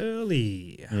too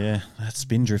early. Yeah, that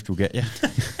spin drift will get you.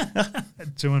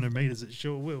 At 200 metres, it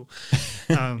sure will.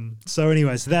 So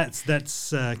anyway, so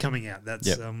that's coming out.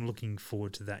 I'm looking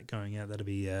forward to that going out. That'll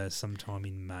be sometime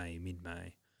in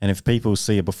mid-May. And if people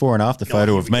see a before and after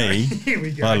photo of me,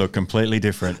 I look completely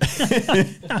different.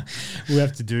 We'll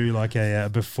have to do like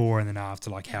a before and then after,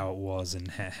 like how it was and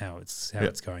how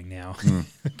it's going now,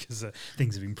 because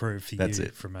things have improved for you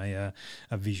from a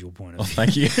visual point of view.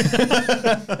 Thank you.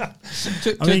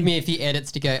 Took me a few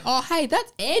edits to go, oh, hey,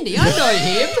 that's Andy. I know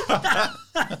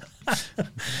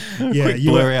him. Quick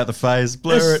blur out the phase,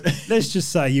 blur it. Let's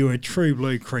just say you were a true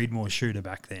blue Creedmoor shooter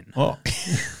back then. Oh.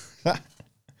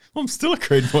 I'm still a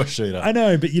Creedmoor shooter. I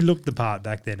know, but you looked the part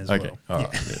back then as well. All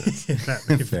right.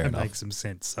 That makes some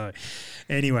sense. So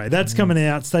anyway, that's coming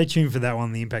out. Stay tuned for that one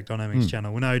on the Impact Dynamics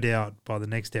channel. Well, no doubt by the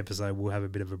next episode we'll have a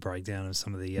bit of a breakdown of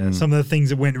some of the things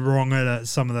that went wrong at we'll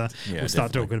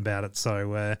start talking about it.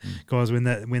 So guys, when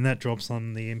that drops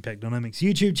on the Impact Dynamics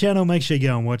YouTube channel, make sure you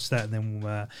go and watch that, and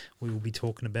then we will be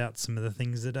talking about some of the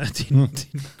things that didn't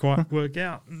quite work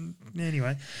out.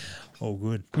 Anyway, all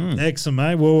good. Excellent,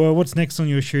 mate. Well, what's next on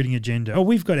your shooting agenda? Oh,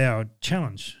 we've got our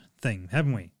challenge thing,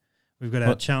 haven't we? We've got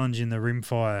our challenge in the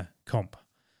Rimfire comp.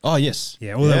 Oh, yes.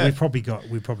 Yeah, although we've probably got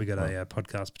a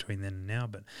podcast between then and now.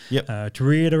 But to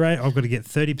reiterate, I've got to get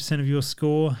 30% of your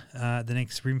score at the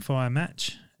next Rimfire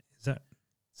match. Is that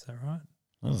right?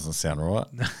 That doesn't sound right.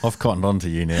 I've cottoned on to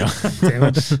you now. Damn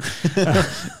it.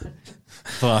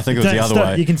 Well, I think it was the other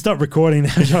way. You can stop recording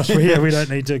now, Josh. We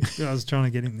don't need to. I was trying to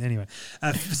get him. Anyway,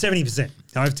 70%.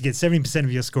 I have to get 70%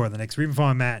 of your score at the next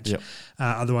Rimfire match. Yep.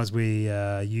 Otherwise,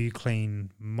 you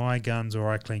clean my guns or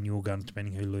I clean your guns,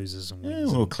 depending who loses and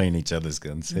wins. We'll clean each other's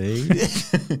guns. See?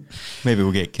 Maybe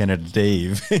we'll get Ken and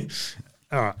Dave.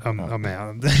 All right, I'm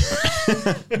out.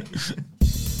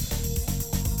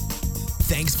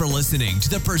 Thanks for listening to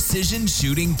the Precision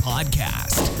Shooting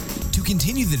Podcast. To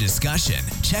continue the discussion,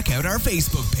 check out our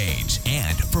Facebook page.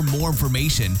 And for more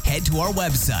information, head to our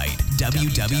website,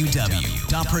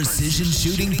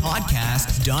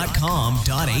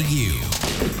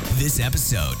 www.precisionshootingpodcast.com.au. This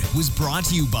episode was brought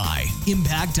to you by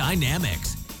Impact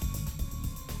Dynamics.